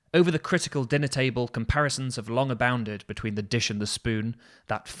heard. Over the critical dinner table, comparisons have long abounded between the dish and the spoon,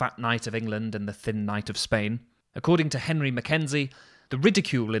 that fat knight of England and the thin knight of Spain. According to Henry Mackenzie, the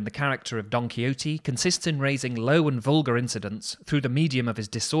ridicule in the character of Don Quixote consists in raising low and vulgar incidents through the medium of his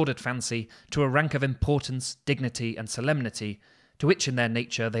disordered fancy to a rank of importance, dignity, and solemnity, to which in their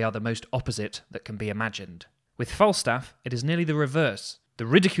nature they are the most opposite that can be imagined. With Falstaff, it is nearly the reverse. The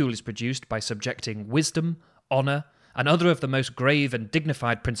ridicule is produced by subjecting wisdom, honour, and other of the most grave and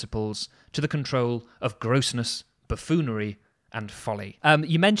dignified principles to the control of grossness, buffoonery, and folly.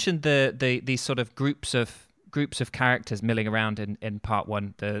 You mentioned these sort of groups of characters milling around in part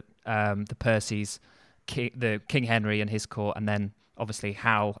one, the Percys, the King Henry and his court, and then obviously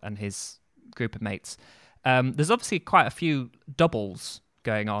Hal and his group of mates. There's obviously quite a few doubles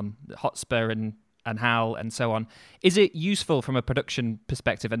going on, Hotspur and Hal and so on. Is it useful from a production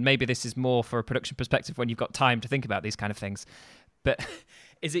perspective, and maybe this is more for a production perspective when you've got time to think about these kind of things, But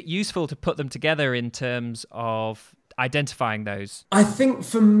is it useful to put them together in terms of identifying those? I think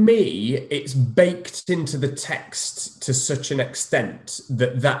for me, it's baked into the text to such an extent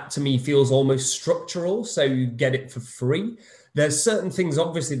that to me feels almost structural. So you get it for free. There's certain things,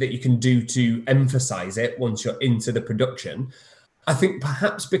 obviously, that you can do to emphasize it once you're into the production. I think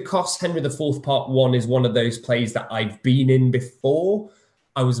perhaps because Henry IV Part 1 is one of those plays that I've been in before,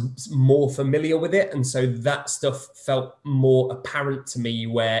 I was more familiar with it. And so that stuff felt more apparent to me,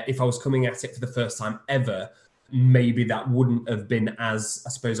 where if I was coming at it for the first time ever, maybe that wouldn't have been as, I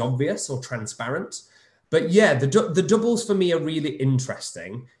suppose, obvious or transparent. But yeah, the doubles for me are really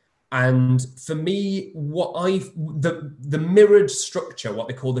interesting. And for me, the mirrored structure, what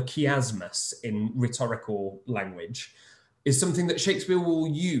they call the chiasmus in rhetorical language, is something that Shakespeare will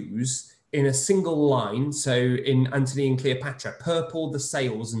use in a single line. So in Antony and Cleopatra, purple the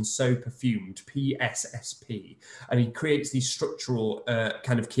sails and so perfumed, PSSP. And he creates these structural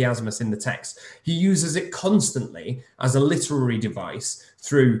kind of chiasmus in the text. He uses it constantly as a literary device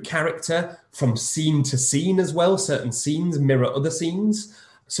through character, from scene to scene as well. Certain scenes mirror other scenes.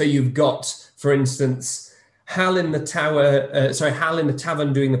 So you've got, for instance, Hal in the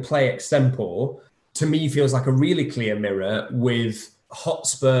tavern doing the play extempore, to me feels like a really clear mirror with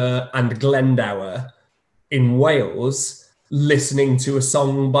Hotspur and Glendower in Wales listening to a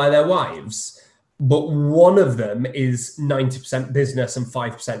song by their wives. But one of them is 90% business and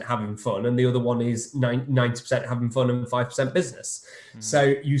 5% having fun, and the other one is 90% having fun and 5% business.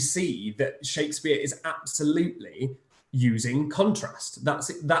 So you see that Shakespeare is absolutely using contrast.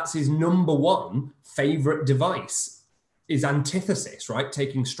 That's his number one favorite device, is antithesis, right?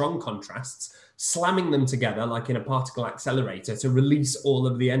 Taking strong contrasts, slamming them together like in a particle accelerator to release all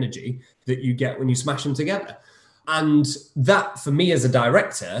of the energy that you get when you smash them together. And that, for me as a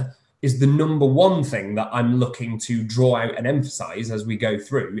director, is the number one thing that I'm looking to draw out and emphasize as we go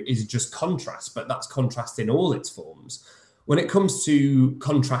through, is just contrast, but that's contrast in all its forms. When it comes to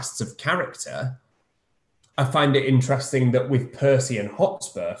contrasts of character, I find it interesting that with Percy and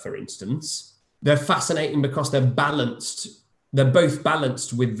Hotspur, for instance, they're fascinating because they're balanced. They're both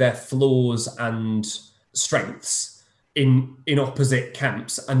balanced with their flaws and strengths in opposite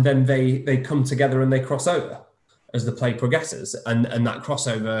camps, and then they come together and they cross over as the play progresses, and that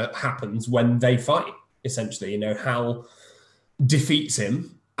crossover happens when they fight. Essentially, Hal defeats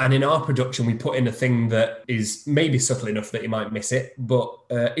him, and in our production we put in a thing that is maybe subtle enough that you might miss it, but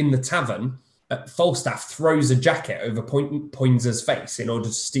in the tavern, Falstaff throws a jacket over Poinser's face in order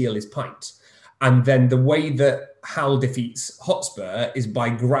to steal his pint. And then the way that Hal defeats Hotspur is by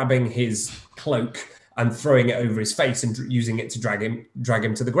grabbing his cloak and throwing it over his face and using it to drag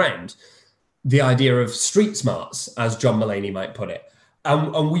him to the ground. The idea of street smarts, as John Mulaney might put it.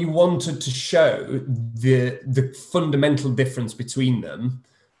 And we wanted to show the fundamental difference between them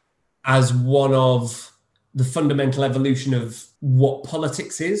as one of the fundamental evolution of what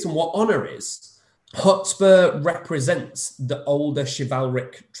politics is and what honor is. Hotspur represents the older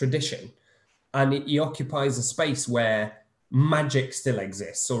chivalric tradition, and he occupies a space where magic still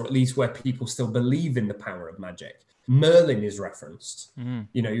exists, or at least where people still believe in the power of magic. Merlin is referenced.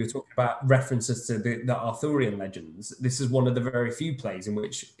 You're talking about references to the Arthurian legends. This is one of the very few plays in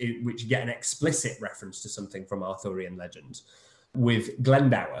which you get an explicit reference to something from Arthurian legend, with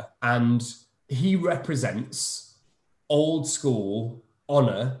Glendower. And he represents old school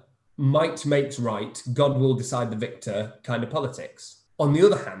honor, might makes right, God will decide the victor kind of politics. On the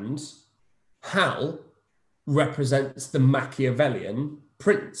other hand, Hal represents the Machiavellian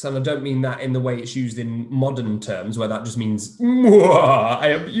prince, and I don't mean that in the way it's used in modern terms, where that just means I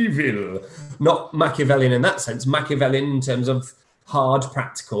am evil. Not Machiavellian in that sense. Machiavellian in terms of hard,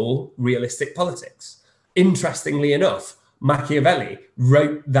 practical, realistic politics. Interestingly enough, Machiavelli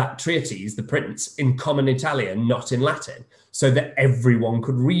wrote that treatise, The Prince, in common Italian, not in Latin, so that everyone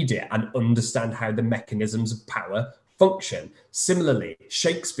could read it and understand how the mechanisms of power function. Similarly,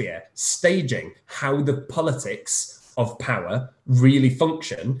 Shakespeare staging how the politics of power really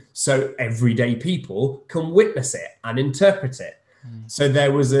function, so everyday people can witness it and interpret it. So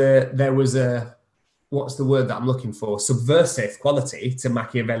there was a what's the word that I'm looking for? Subversive quality to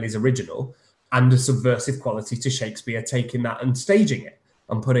Machiavelli's original, and a subversive quality to Shakespeare taking that and staging it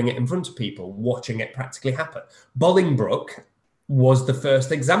and putting it in front of people, watching it practically happen. Bolingbroke was the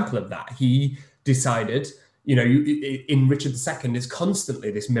first example of that. He decided, in Richard II, is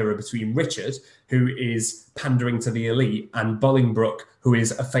constantly this mirror between Richard, who is pandering to the elite, and Bolingbroke, who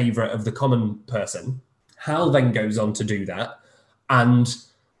is a favourite of the common person. Hal then goes on to do that, and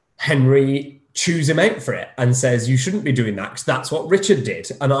Henry chews him out for it and says, you shouldn't be doing that because that's what Richard did.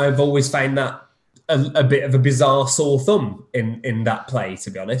 And I've always found that a bit of a bizarre sore thumb in that play,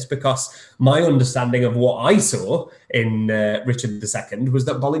 to be honest, because my understanding of what I saw in Richard II was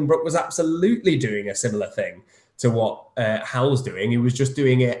that Bolingbroke was absolutely doing a similar thing to what Hal's doing. He was just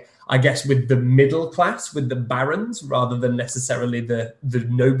doing it, I guess, with the middle class, with the barons, rather than necessarily the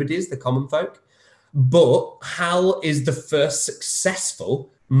nobodies, the common folk. But Hal is the first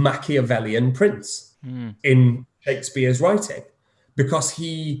successful Machiavellian prince in Shakespeare's writing, because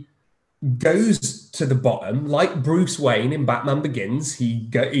he goes to the bottom, like Bruce Wayne in Batman Begins. He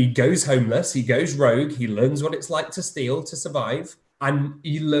goes homeless, he goes rogue, he learns what it's like to steal, to survive, and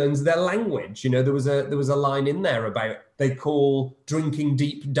he learns their language. You know, there was a line in there about they call drinking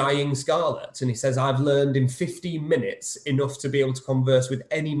deep dying scarlet, and he says, I've learned in 15 minutes enough to be able to converse with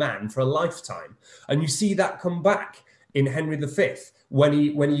any man for a lifetime. And you see that come back in Henry V when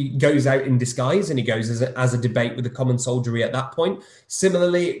he goes out in disguise, and he goes as a debate with the common soldiery at that point.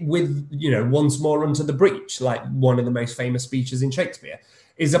 Similarly with, once more unto the breach, like one of the most famous speeches in Shakespeare,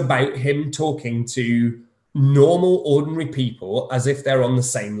 is about him talking to normal, ordinary people as if they're on the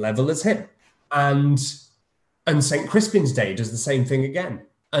same level as him. And St. Crispin's Day does the same thing again.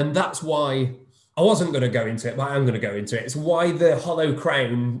 And that's why I wasn't going to go into it, but I am going to go into it. It's why the Hollow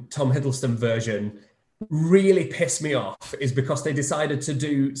Crown Tom Hiddleston version really pissed me off, is because they decided to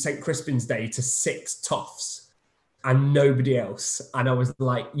do St. Crispin's Day to 6 toffs and nobody else. And I was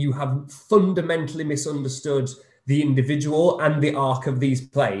like, you have fundamentally misunderstood the individual and the arc of these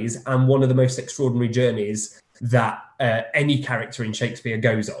plays, and one of the most extraordinary journeys that any character in Shakespeare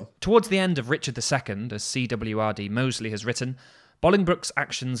goes on. Towards the end of Richard II, as C.W.R.D. Mosley has written, Bolingbroke's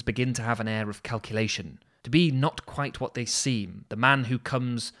actions begin to have an air of calculation, to be not quite what they seem. The man who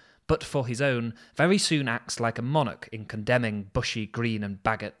comes but for his own very soon acts like a monarch in condemning Bushy, Green and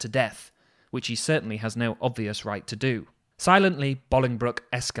Bagot to death, which he certainly has no obvious right to do. Silently, Bolingbroke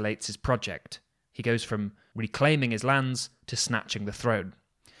escalates his project. He goes from reclaiming his lands to snatching the throne.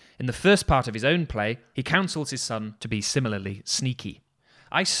 In the first part of his own play, he counsels his son to be similarly sneaky.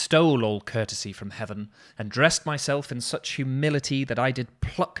 I stole all courtesy from heaven, and dressed myself in such humility that I did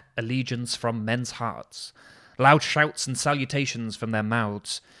pluck allegiance from men's hearts, loud shouts and salutations from their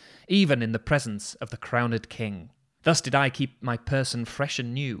mouths, even in the presence of the crowned king. Thus did I keep my person fresh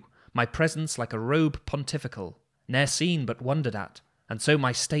and new, my presence like a robe pontifical, ne'er seen but wondered at, and so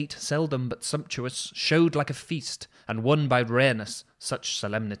my state, seldom but sumptuous, showed like a feast, and won by rareness such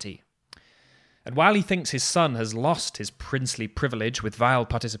solemnity. And while he thinks his son has lost his princely privilege with vile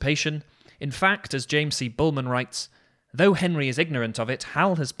participation, in fact, as James C. Bullman writes, though Henry is ignorant of it,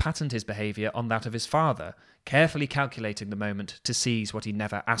 Hal has patterned his behaviour on that of his father, carefully calculating the moment to seize what he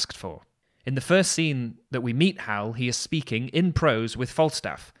never asked for. In the first scene that we meet Hal, he is speaking in prose with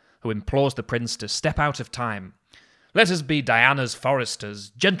Falstaff, who implores the prince to step out of time. Let us be Diana's foresters,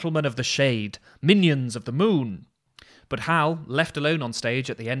 gentlemen of the shade, minions of the moon. But Hal, left alone on stage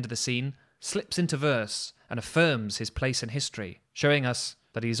at the end of the scene, slips into verse and affirms his place in history, showing us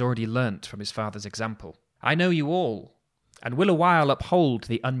that he has already learnt from his father's example. I know you all, and will a while uphold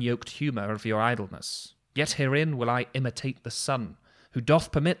the unyoked humour of your idleness. Yet herein will I imitate the sun, who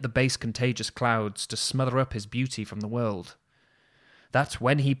doth permit the base contagious clouds to smother up his beauty from the world, that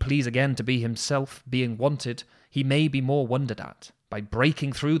when he please again to be himself, being wanted, he may be more wondered at, by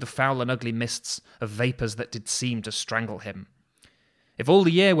breaking through the foul and ugly mists of vapours that did seem to strangle him. If all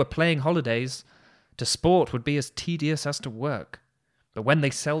the year were playing holidays, to sport would be as tedious as to work, but when they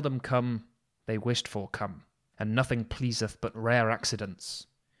seldom come, they wished for come, and nothing pleaseth but rare accidents.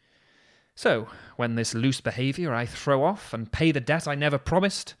 So, when this loose behaviour I throw off, and pay the debt I never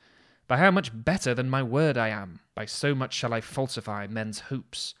promised, by how much better than my word I am, by so much shall I falsify men's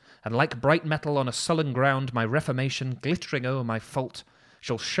hopes, and like bright metal on a sullen ground, my reformation, glittering o'er my fault,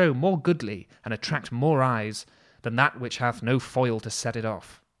 shall show more goodly and attract more eyes than that which hath no foil to set it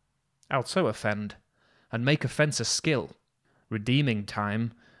off. I'll so offend, and make offence a skill, redeeming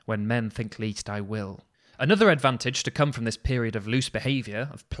time when men think least I will. Another advantage to come from this period of loose behaviour,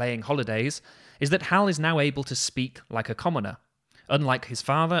 of playing holidays, is that Hal is now able to speak like a commoner. Unlike his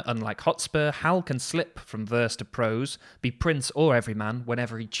father, unlike Hotspur, Hal can slip from verse to prose, be prince or everyman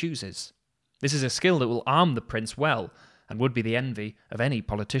whenever he chooses. This is a skill that will arm the prince well, and would be the envy of any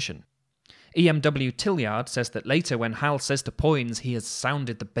politician. E.M.W. Tillyard says that later when Hal says to Poins he has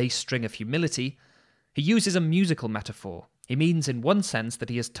sounded the bass string of humility, he uses a musical metaphor. He means in one sense that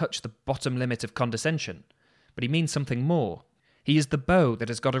he has touched the bottom limit of condescension, but he means something more. He is the bow that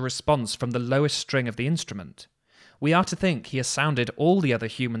has got a response from the lowest string of the instrument. We are to think he has sounded all the other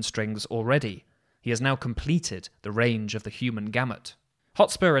human strings already. He has now completed the range of the human gamut.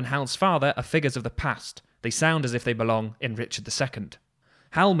 Hotspur and Hal's father are figures of the past. They sound as if they belong in Richard II.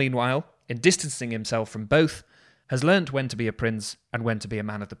 Hal, meanwhile, in distancing himself from both, has learnt when to be a prince and when to be a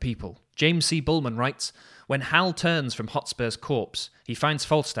man of the people. James C. Bullman writes, "When Hal turns from Hotspur's corpse, he finds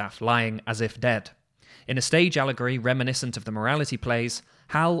Falstaff lying as if dead. In a stage allegory reminiscent of the morality plays,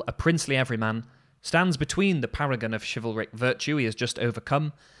 Hal, a princely everyman, stands between the paragon of chivalric virtue he has just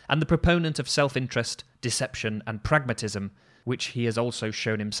overcome and the proponent of self-interest, deception and pragmatism, which he has also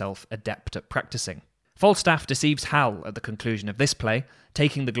shown himself adept at practicing. Falstaff deceives Hal at the conclusion of this play,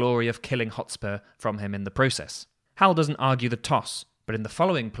 taking the glory of killing Hotspur from him in the process. Hal doesn't argue the toss, but in the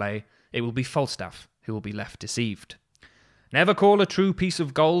following play, it will be Falstaff who will be left deceived. Never call a true piece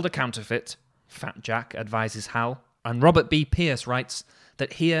of gold a counterfeit, Fat Jack advises Hal, and Robert B. Pierce writes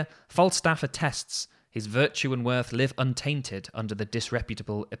that here Falstaff attests his virtue and worth live untainted under the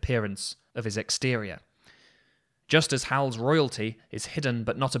disreputable appearance of his exterior. Just as Hal's royalty is hidden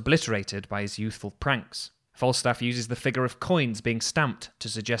but not obliterated by his youthful pranks, Falstaff uses the figure of coins being stamped to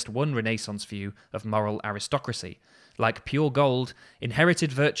suggest one Renaissance view of moral aristocracy. Like pure gold,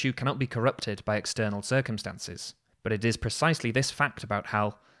 inherited virtue cannot be corrupted by external circumstances. But it is precisely this fact about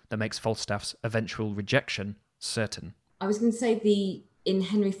Hal that makes Falstaff's eventual rejection certain. I was going to say in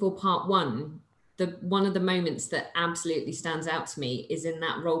Henry IV Part 1, one of the moments that absolutely stands out to me is in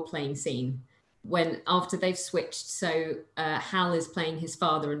that role-playing scene when after they've switched, so Hal is playing his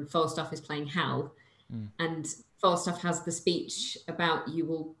father and Falstaff is playing Hal, and Falstaff has the speech about you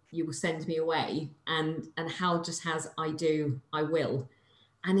will send me away, and Hal just has I do, I will,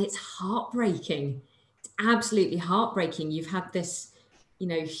 and it's heartbreaking. It's absolutely heartbreaking. You've had this,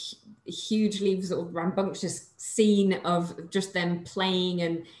 hugely sort of rambunctious scene of just them playing,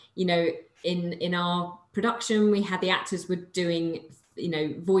 and in our production we had the actors were doing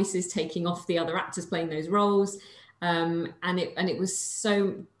voices taking off the other actors playing those roles, and it was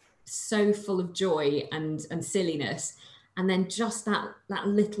so full of joy and silliness, and then just that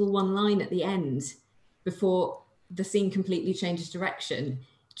little one line at the end before the scene completely changes direction,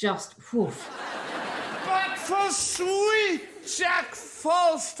 just woof. But for sweet Jack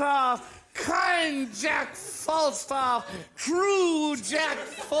Falstaff, kind Jack Falstaff, true Jack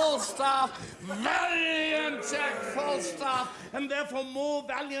Falstaff, valiant Jack Falstaff, and therefore more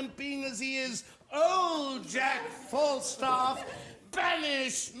valiant being as he is, old Jack Falstaff,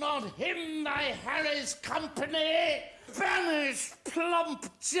 banish not him thy Harry's company, banish plump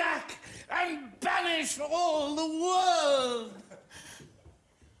Jack, and banish all the world.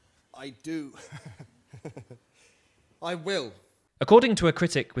 I do. I will. According to a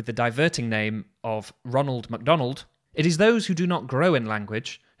critic with the diverting name of Ronald MacDonald, it is those who do not grow in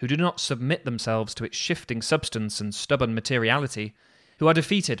language, who do not submit themselves to its shifting substance and stubborn materiality, who are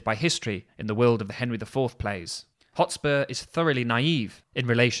defeated by history in the world of the Henry IV plays. Hotspur is thoroughly naive in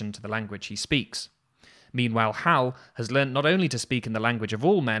relation to the language he speaks. Meanwhile, Hal has learnt not only to speak in the language of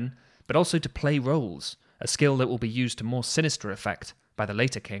all men, but also to play roles, a skill that will be used to more sinister effect by the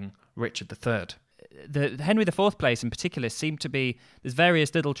later king, Richard III. The Henry IV plays in particular seem to be, there's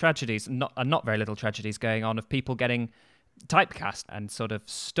various little tragedies, not very little tragedies going on, of people getting typecast and sort of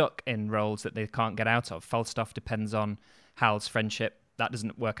stuck in roles that they can't get out of. Falstaff depends on Hal's friendship. That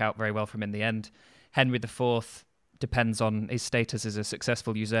doesn't work out very well for him in the end. Henry IV depends on his status as a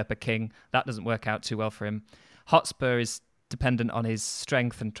successful usurper king. That doesn't work out too well for him. Hotspur is dependent on his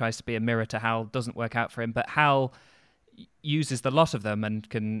strength and tries to be a mirror to Hal. Doesn't work out for him. But Hal uses the lot of them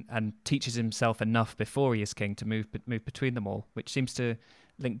and teaches himself enough before he is king to move between them all, which seems to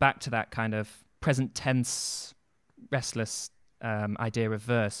link back to that kind of present tense, restless idea of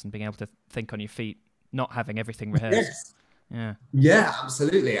verse and being able to think on your feet, not having everything rehearsed. Yes. Yeah,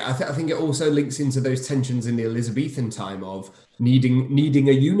 absolutely. I think it also links into those tensions in the Elizabethan time of needing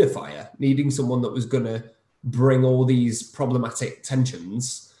a unifier, needing someone that was going to bring all these problematic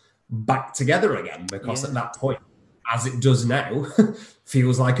tensions back together again, because at that point, as it does now,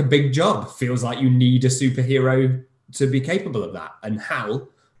 feels like a big job, feels like you need a superhero to be capable of that. And Hal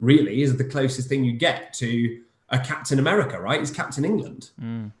really is the closest thing you get to a Captain America, right? He's Captain England.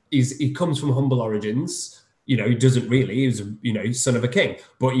 He comes from humble origins. He doesn't really, he's son of a king,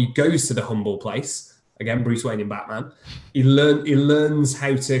 but he goes to the humble place. Again, Bruce Wayne in Batman. He learns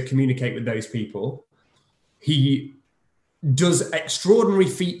how to communicate with those people. He does extraordinary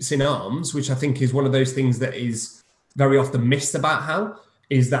feats in arms, which I think is one of those things that is very often missed about Hal,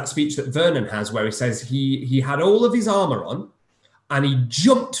 is that speech that Vernon has where he says he had all of his armour on and he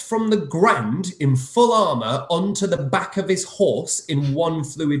jumped from the ground in full armour onto the back of his horse in one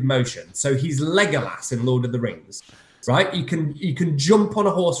fluid motion. So he's Legolas in Lord of the Rings, right? You can jump on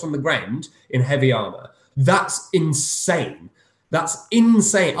a horse from the ground in heavy armour. That's insane. That's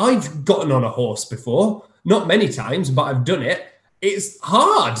insane. I've gotten on a horse before, not many times, but I've done it. It's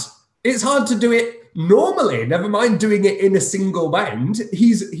hard. It's hard to do it normally, never mind doing it in a single bound.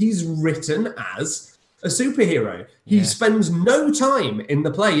 He's written as a superhero. He spends no time in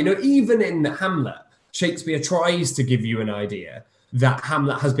the play. You know, even in Hamlet, Shakespeare tries to give you an idea that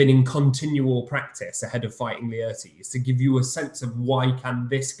Hamlet has been in continual practice ahead of fighting Laertes to give you a sense of why can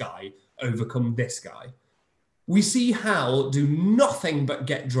this guy overcome this guy. We see Hal do nothing but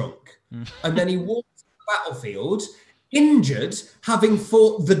get drunk. And then he walks to the battlefield, injured, having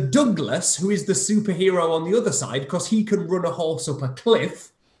fought the Douglas, who is the superhero on the other side, because he can run a horse up a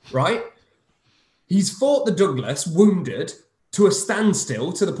cliff, right? He's fought the Douglas, wounded, to a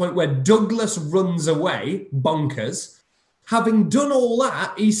standstill, to the point where Douglas runs away, bonkers. Having done all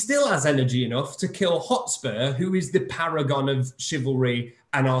that, he still has energy enough to kill Hotspur, who is the paragon of chivalry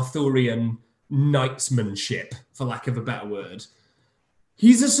and Arthurian knightsmanship, for lack of a better word.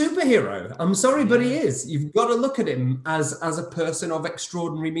 He's a superhero. I'm sorry, but he is. You've got to look at him as a person of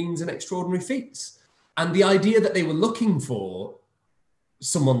extraordinary means and extraordinary feats. And the idea that they were looking for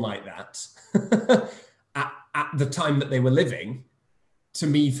someone like that at the time that they were living, to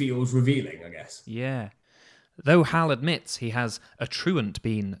me, feels revealing, I guess. Yeah. Though Hal admits he has a truant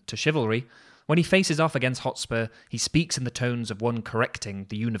been to chivalry, when he faces off against Hotspur, he speaks in the tones of one correcting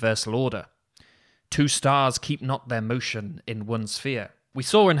the universal order. 2 stars keep not their motion in one sphere. We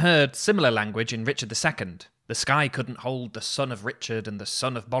saw and heard similar language in Richard II. The sky couldn't hold the son of Richard and the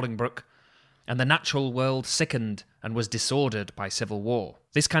son of Bolingbroke, and the natural world sickened and was disordered by civil war.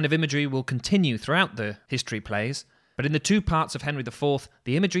 This kind of imagery will continue throughout the history plays, but in the 2 parts of Henry IV,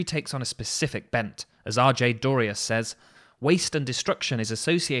 the imagery takes on a specific bent. As R.J. Dorius says, waste and destruction is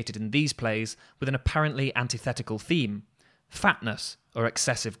associated in these plays with an apparently antithetical theme, fatness or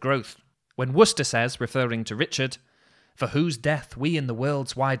excessive growth. When Worcester says, referring to Richard, "For whose death we in the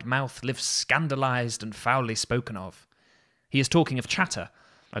world's wide mouth live scandalized and foully spoken of," he is talking of chatter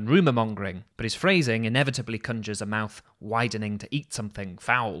and rumour-mongering, but his phrasing inevitably conjures a mouth widening to eat something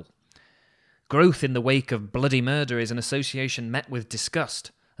foul. Growth in the wake of bloody murder is an association met with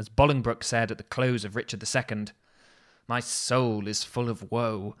disgust, as Bolingbroke said at the close of Richard II, "My soul is full of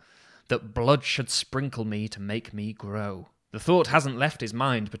woe, that blood should sprinkle me to make me grow." The thought hasn't left his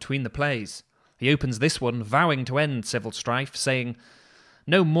mind between the plays. He opens this one vowing to end civil strife, saying,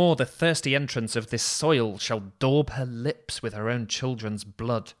 "No more the thirsty entrance of this soil shall daub her lips with her own children's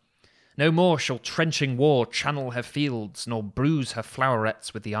blood. No more shall trenching war channel her fields, nor bruise her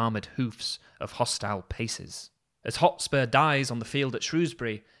flowerets with the armoured hoofs of hostile paces." As Hotspur dies on the field at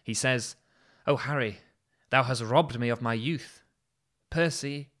Shrewsbury, he says, "O Harry, thou hast robbed me of my youth.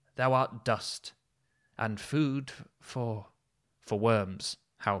 Percy, thou art dust, and food for worms,"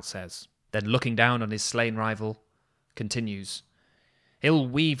 Hal says. Then looking down on his slain rival, continues,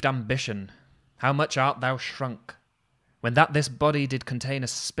 "Ill-weaved ambition, how much art thou shrunk! When that this body did contain a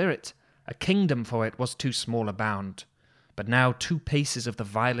spirit, a kingdom for it was too small a bound. But now 2 paces of the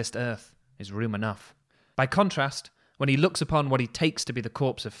vilest earth is room enough." By contrast, when he looks upon what he takes to be the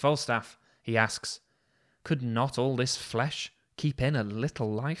corpse of Falstaff, he asks, "Could not all this flesh keep in a little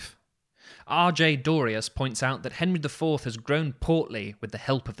life?" R.J. Dorius points out that Henry IV has grown portly with the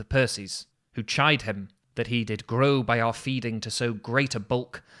help of the Percys, who chide him that he did grow by our feeding to so great a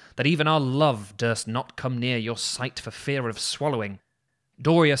bulk that even our love durst not come near your sight for fear of swallowing.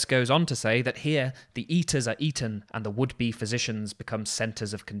 Dorius goes on to say that here the eaters are eaten and the would-be physicians become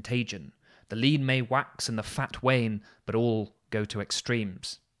centres of contagion. The lean may wax and the fat wane, but all go to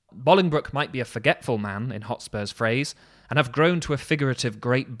extremes. Bolingbroke might be a forgetful man, in Hotspur's phrase, and have grown to a figurative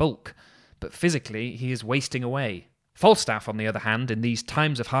great bulk, but physically he is wasting away. Falstaff, on the other hand, in these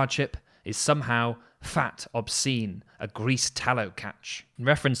times of hardship, is somehow fat, obscene, a greased tallow catch. In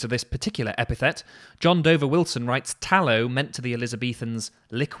reference to this particular epithet, John Dover Wilson writes tallow meant to the Elizabethans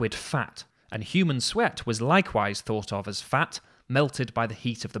liquid fat, and human sweat was likewise thought of as fat, melted by the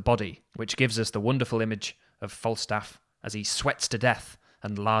heat of the body, which gives us the wonderful image of Falstaff as he sweats to death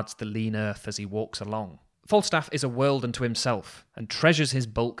and lards the lean earth as he walks along. Falstaff is a world unto himself, and treasures his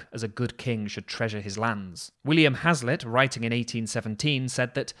bulk as a good king should treasure his lands. William Hazlitt, writing in 1817,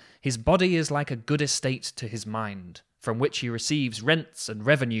 said that his body is like a good estate to his mind, from which he receives rents and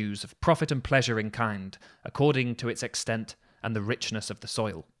revenues of profit and pleasure in kind, according to its extent and the richness of the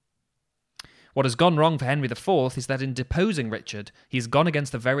soil. What has gone wrong for Henry IV is that in deposing Richard, he has gone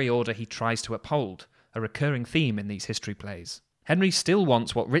against the very order he tries to uphold, a recurring theme in these history plays. Henry still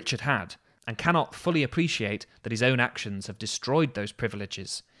wants what Richard had, and cannot fully appreciate that his own actions have destroyed those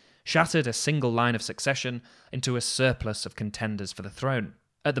privileges, shattered a single line of succession into a surplus of contenders for the throne.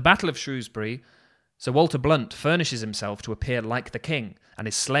 At the Battle of Shrewsbury, Sir Walter Blunt furnishes himself to appear like the king, and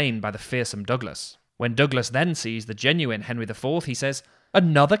is slain by the fearsome Douglas. When Douglas then sees the genuine Henry IV, he says,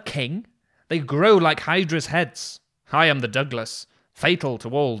 Another king? They grow like Hydra's heads. I am the Douglas, fatal to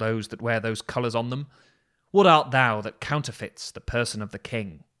all those that wear those colours on them. What art thou that counterfeits the person of the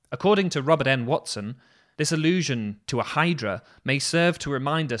king? According to Robert N. Watson, this allusion to a hydra may serve to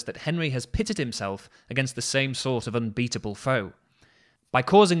remind us that Henry has pitted himself against the same sort of unbeatable foe. By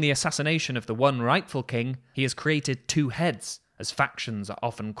causing the assassination of the one rightful king, he has created two heads, as factions are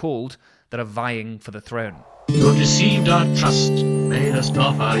often called, that are vying for the throne. You have deceived our trust, made us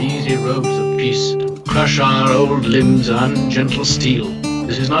doff our easy robes of peace, to crush our old limbs ungentle steel.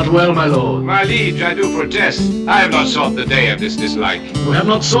 This is not well, my lord. My liege, I do protest. I have not sought the day of this dislike. You have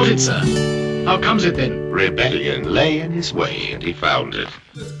not sought it, sir. How comes it then? Rebellion lay in his way, and he found it.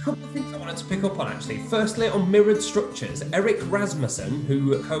 There's a couple of things I wanted to pick up on, actually. Firstly, on mirrored structures, Eric Rasmussen,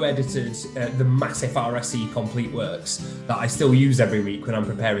 who co-edited the massive RSC Complete Works that I still use every week when I'm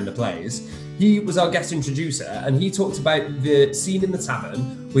preparing the plays, he was our guest introducer, and he talked about the scene in the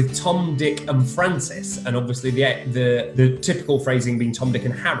tavern with Tom, Dick, and Francis, and obviously the typical phrasing being Tom, Dick,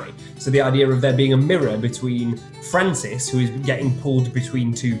 and Harry. So the idea of there being a mirror between Francis, who is getting pulled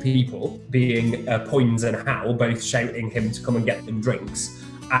between two people, being Poins and Hal, both shouting him to come and get them drinks,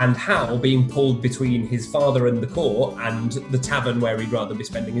 and Hal being pulled between his father and the court and the tavern where he'd rather be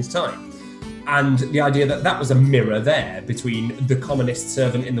spending his time. And the idea that that was a mirror there between the commonest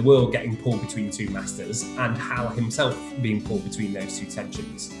servant in the world getting pulled between two masters and Hal himself being pulled between those two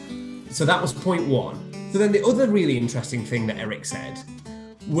tensions. So that was point one. So then the other really interesting thing that Eric said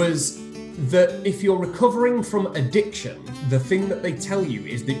was that if you're recovering from addiction, the thing that they tell you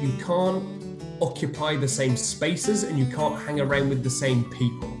is that you can't occupy the same spaces and you can't hang around with the same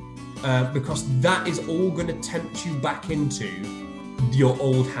people, because that is all going to tempt you back into your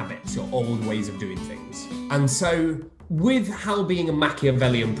old habits, your old ways of doing things. And so with Hal being a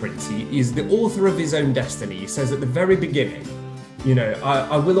Machiavellian prince, he is the author of his own destiny. He says at the very beginning, you know,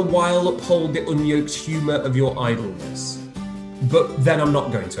 I will a while uphold the unyoked humour of your idleness, but then I'm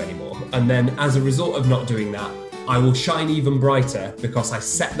not going to anymore. And then as a result of not doing that, I will shine even brighter because I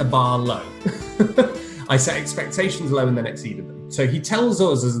set the bar low. I set expectations low and then exceeded them. So he tells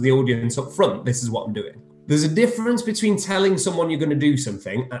us as the audience up front, this is what I'm doing. There's a difference between telling someone you're going to do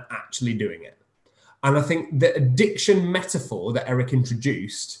something and actually doing it. And I think the addiction metaphor that Eric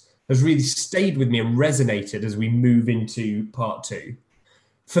introduced has really stayed with me and resonated as we move into part two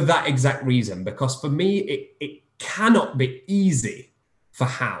for that exact reason. Because for me, it cannot be easy for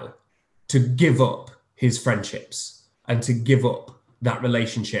Hal to give up his friendships and to give up that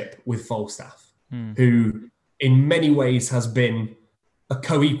relationship with Falstaff, who in many ways has been a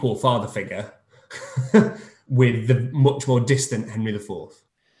co-equal father figure with the much more distant Henry IV.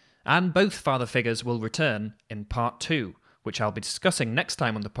 And both father figures will return in part 2, which I'll be discussing next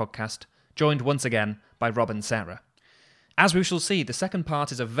time on the podcast, joined once again by Rob and Sarah. As we shall see, the second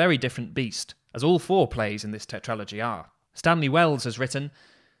part is a very different beast, as all 4 plays in this tetralogy are. Stanley Wells has written,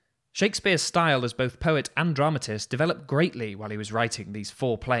 Shakespeare's style as both poet and dramatist developed greatly while he was writing these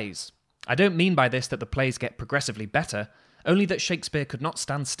 4 plays. I don't mean by this that the plays get progressively better, only that Shakespeare could not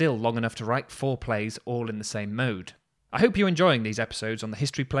stand still long enough to write 4 plays all in the same mode. I hope you're enjoying these episodes on the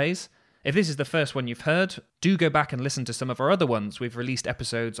history plays. If this is the first one you've heard, do go back and listen to some of our other ones. We've released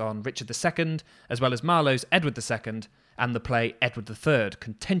episodes on Richard II, as well as Marlowe's Edward II, and the play Edward III,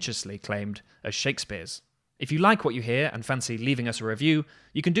 contentiously claimed as Shakespeare's. If you like what you hear and fancy leaving us a review,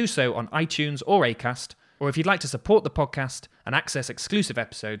 you can do so on iTunes or Acast, or if you'd like to support the podcast and access exclusive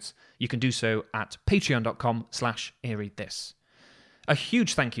episodes, you can do so at patreon.com/earreadthis. A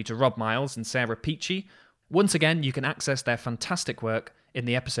huge thank you to Rob Miles and Sarah Peachy. Once again, you can access their fantastic work in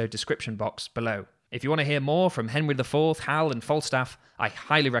the episode description box below. If you want to hear more from Henry IV, Hal and Falstaff, I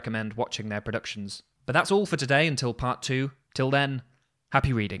highly recommend watching their productions. But that's all for today until part 2. Till then,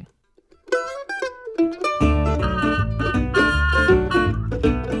 happy reading.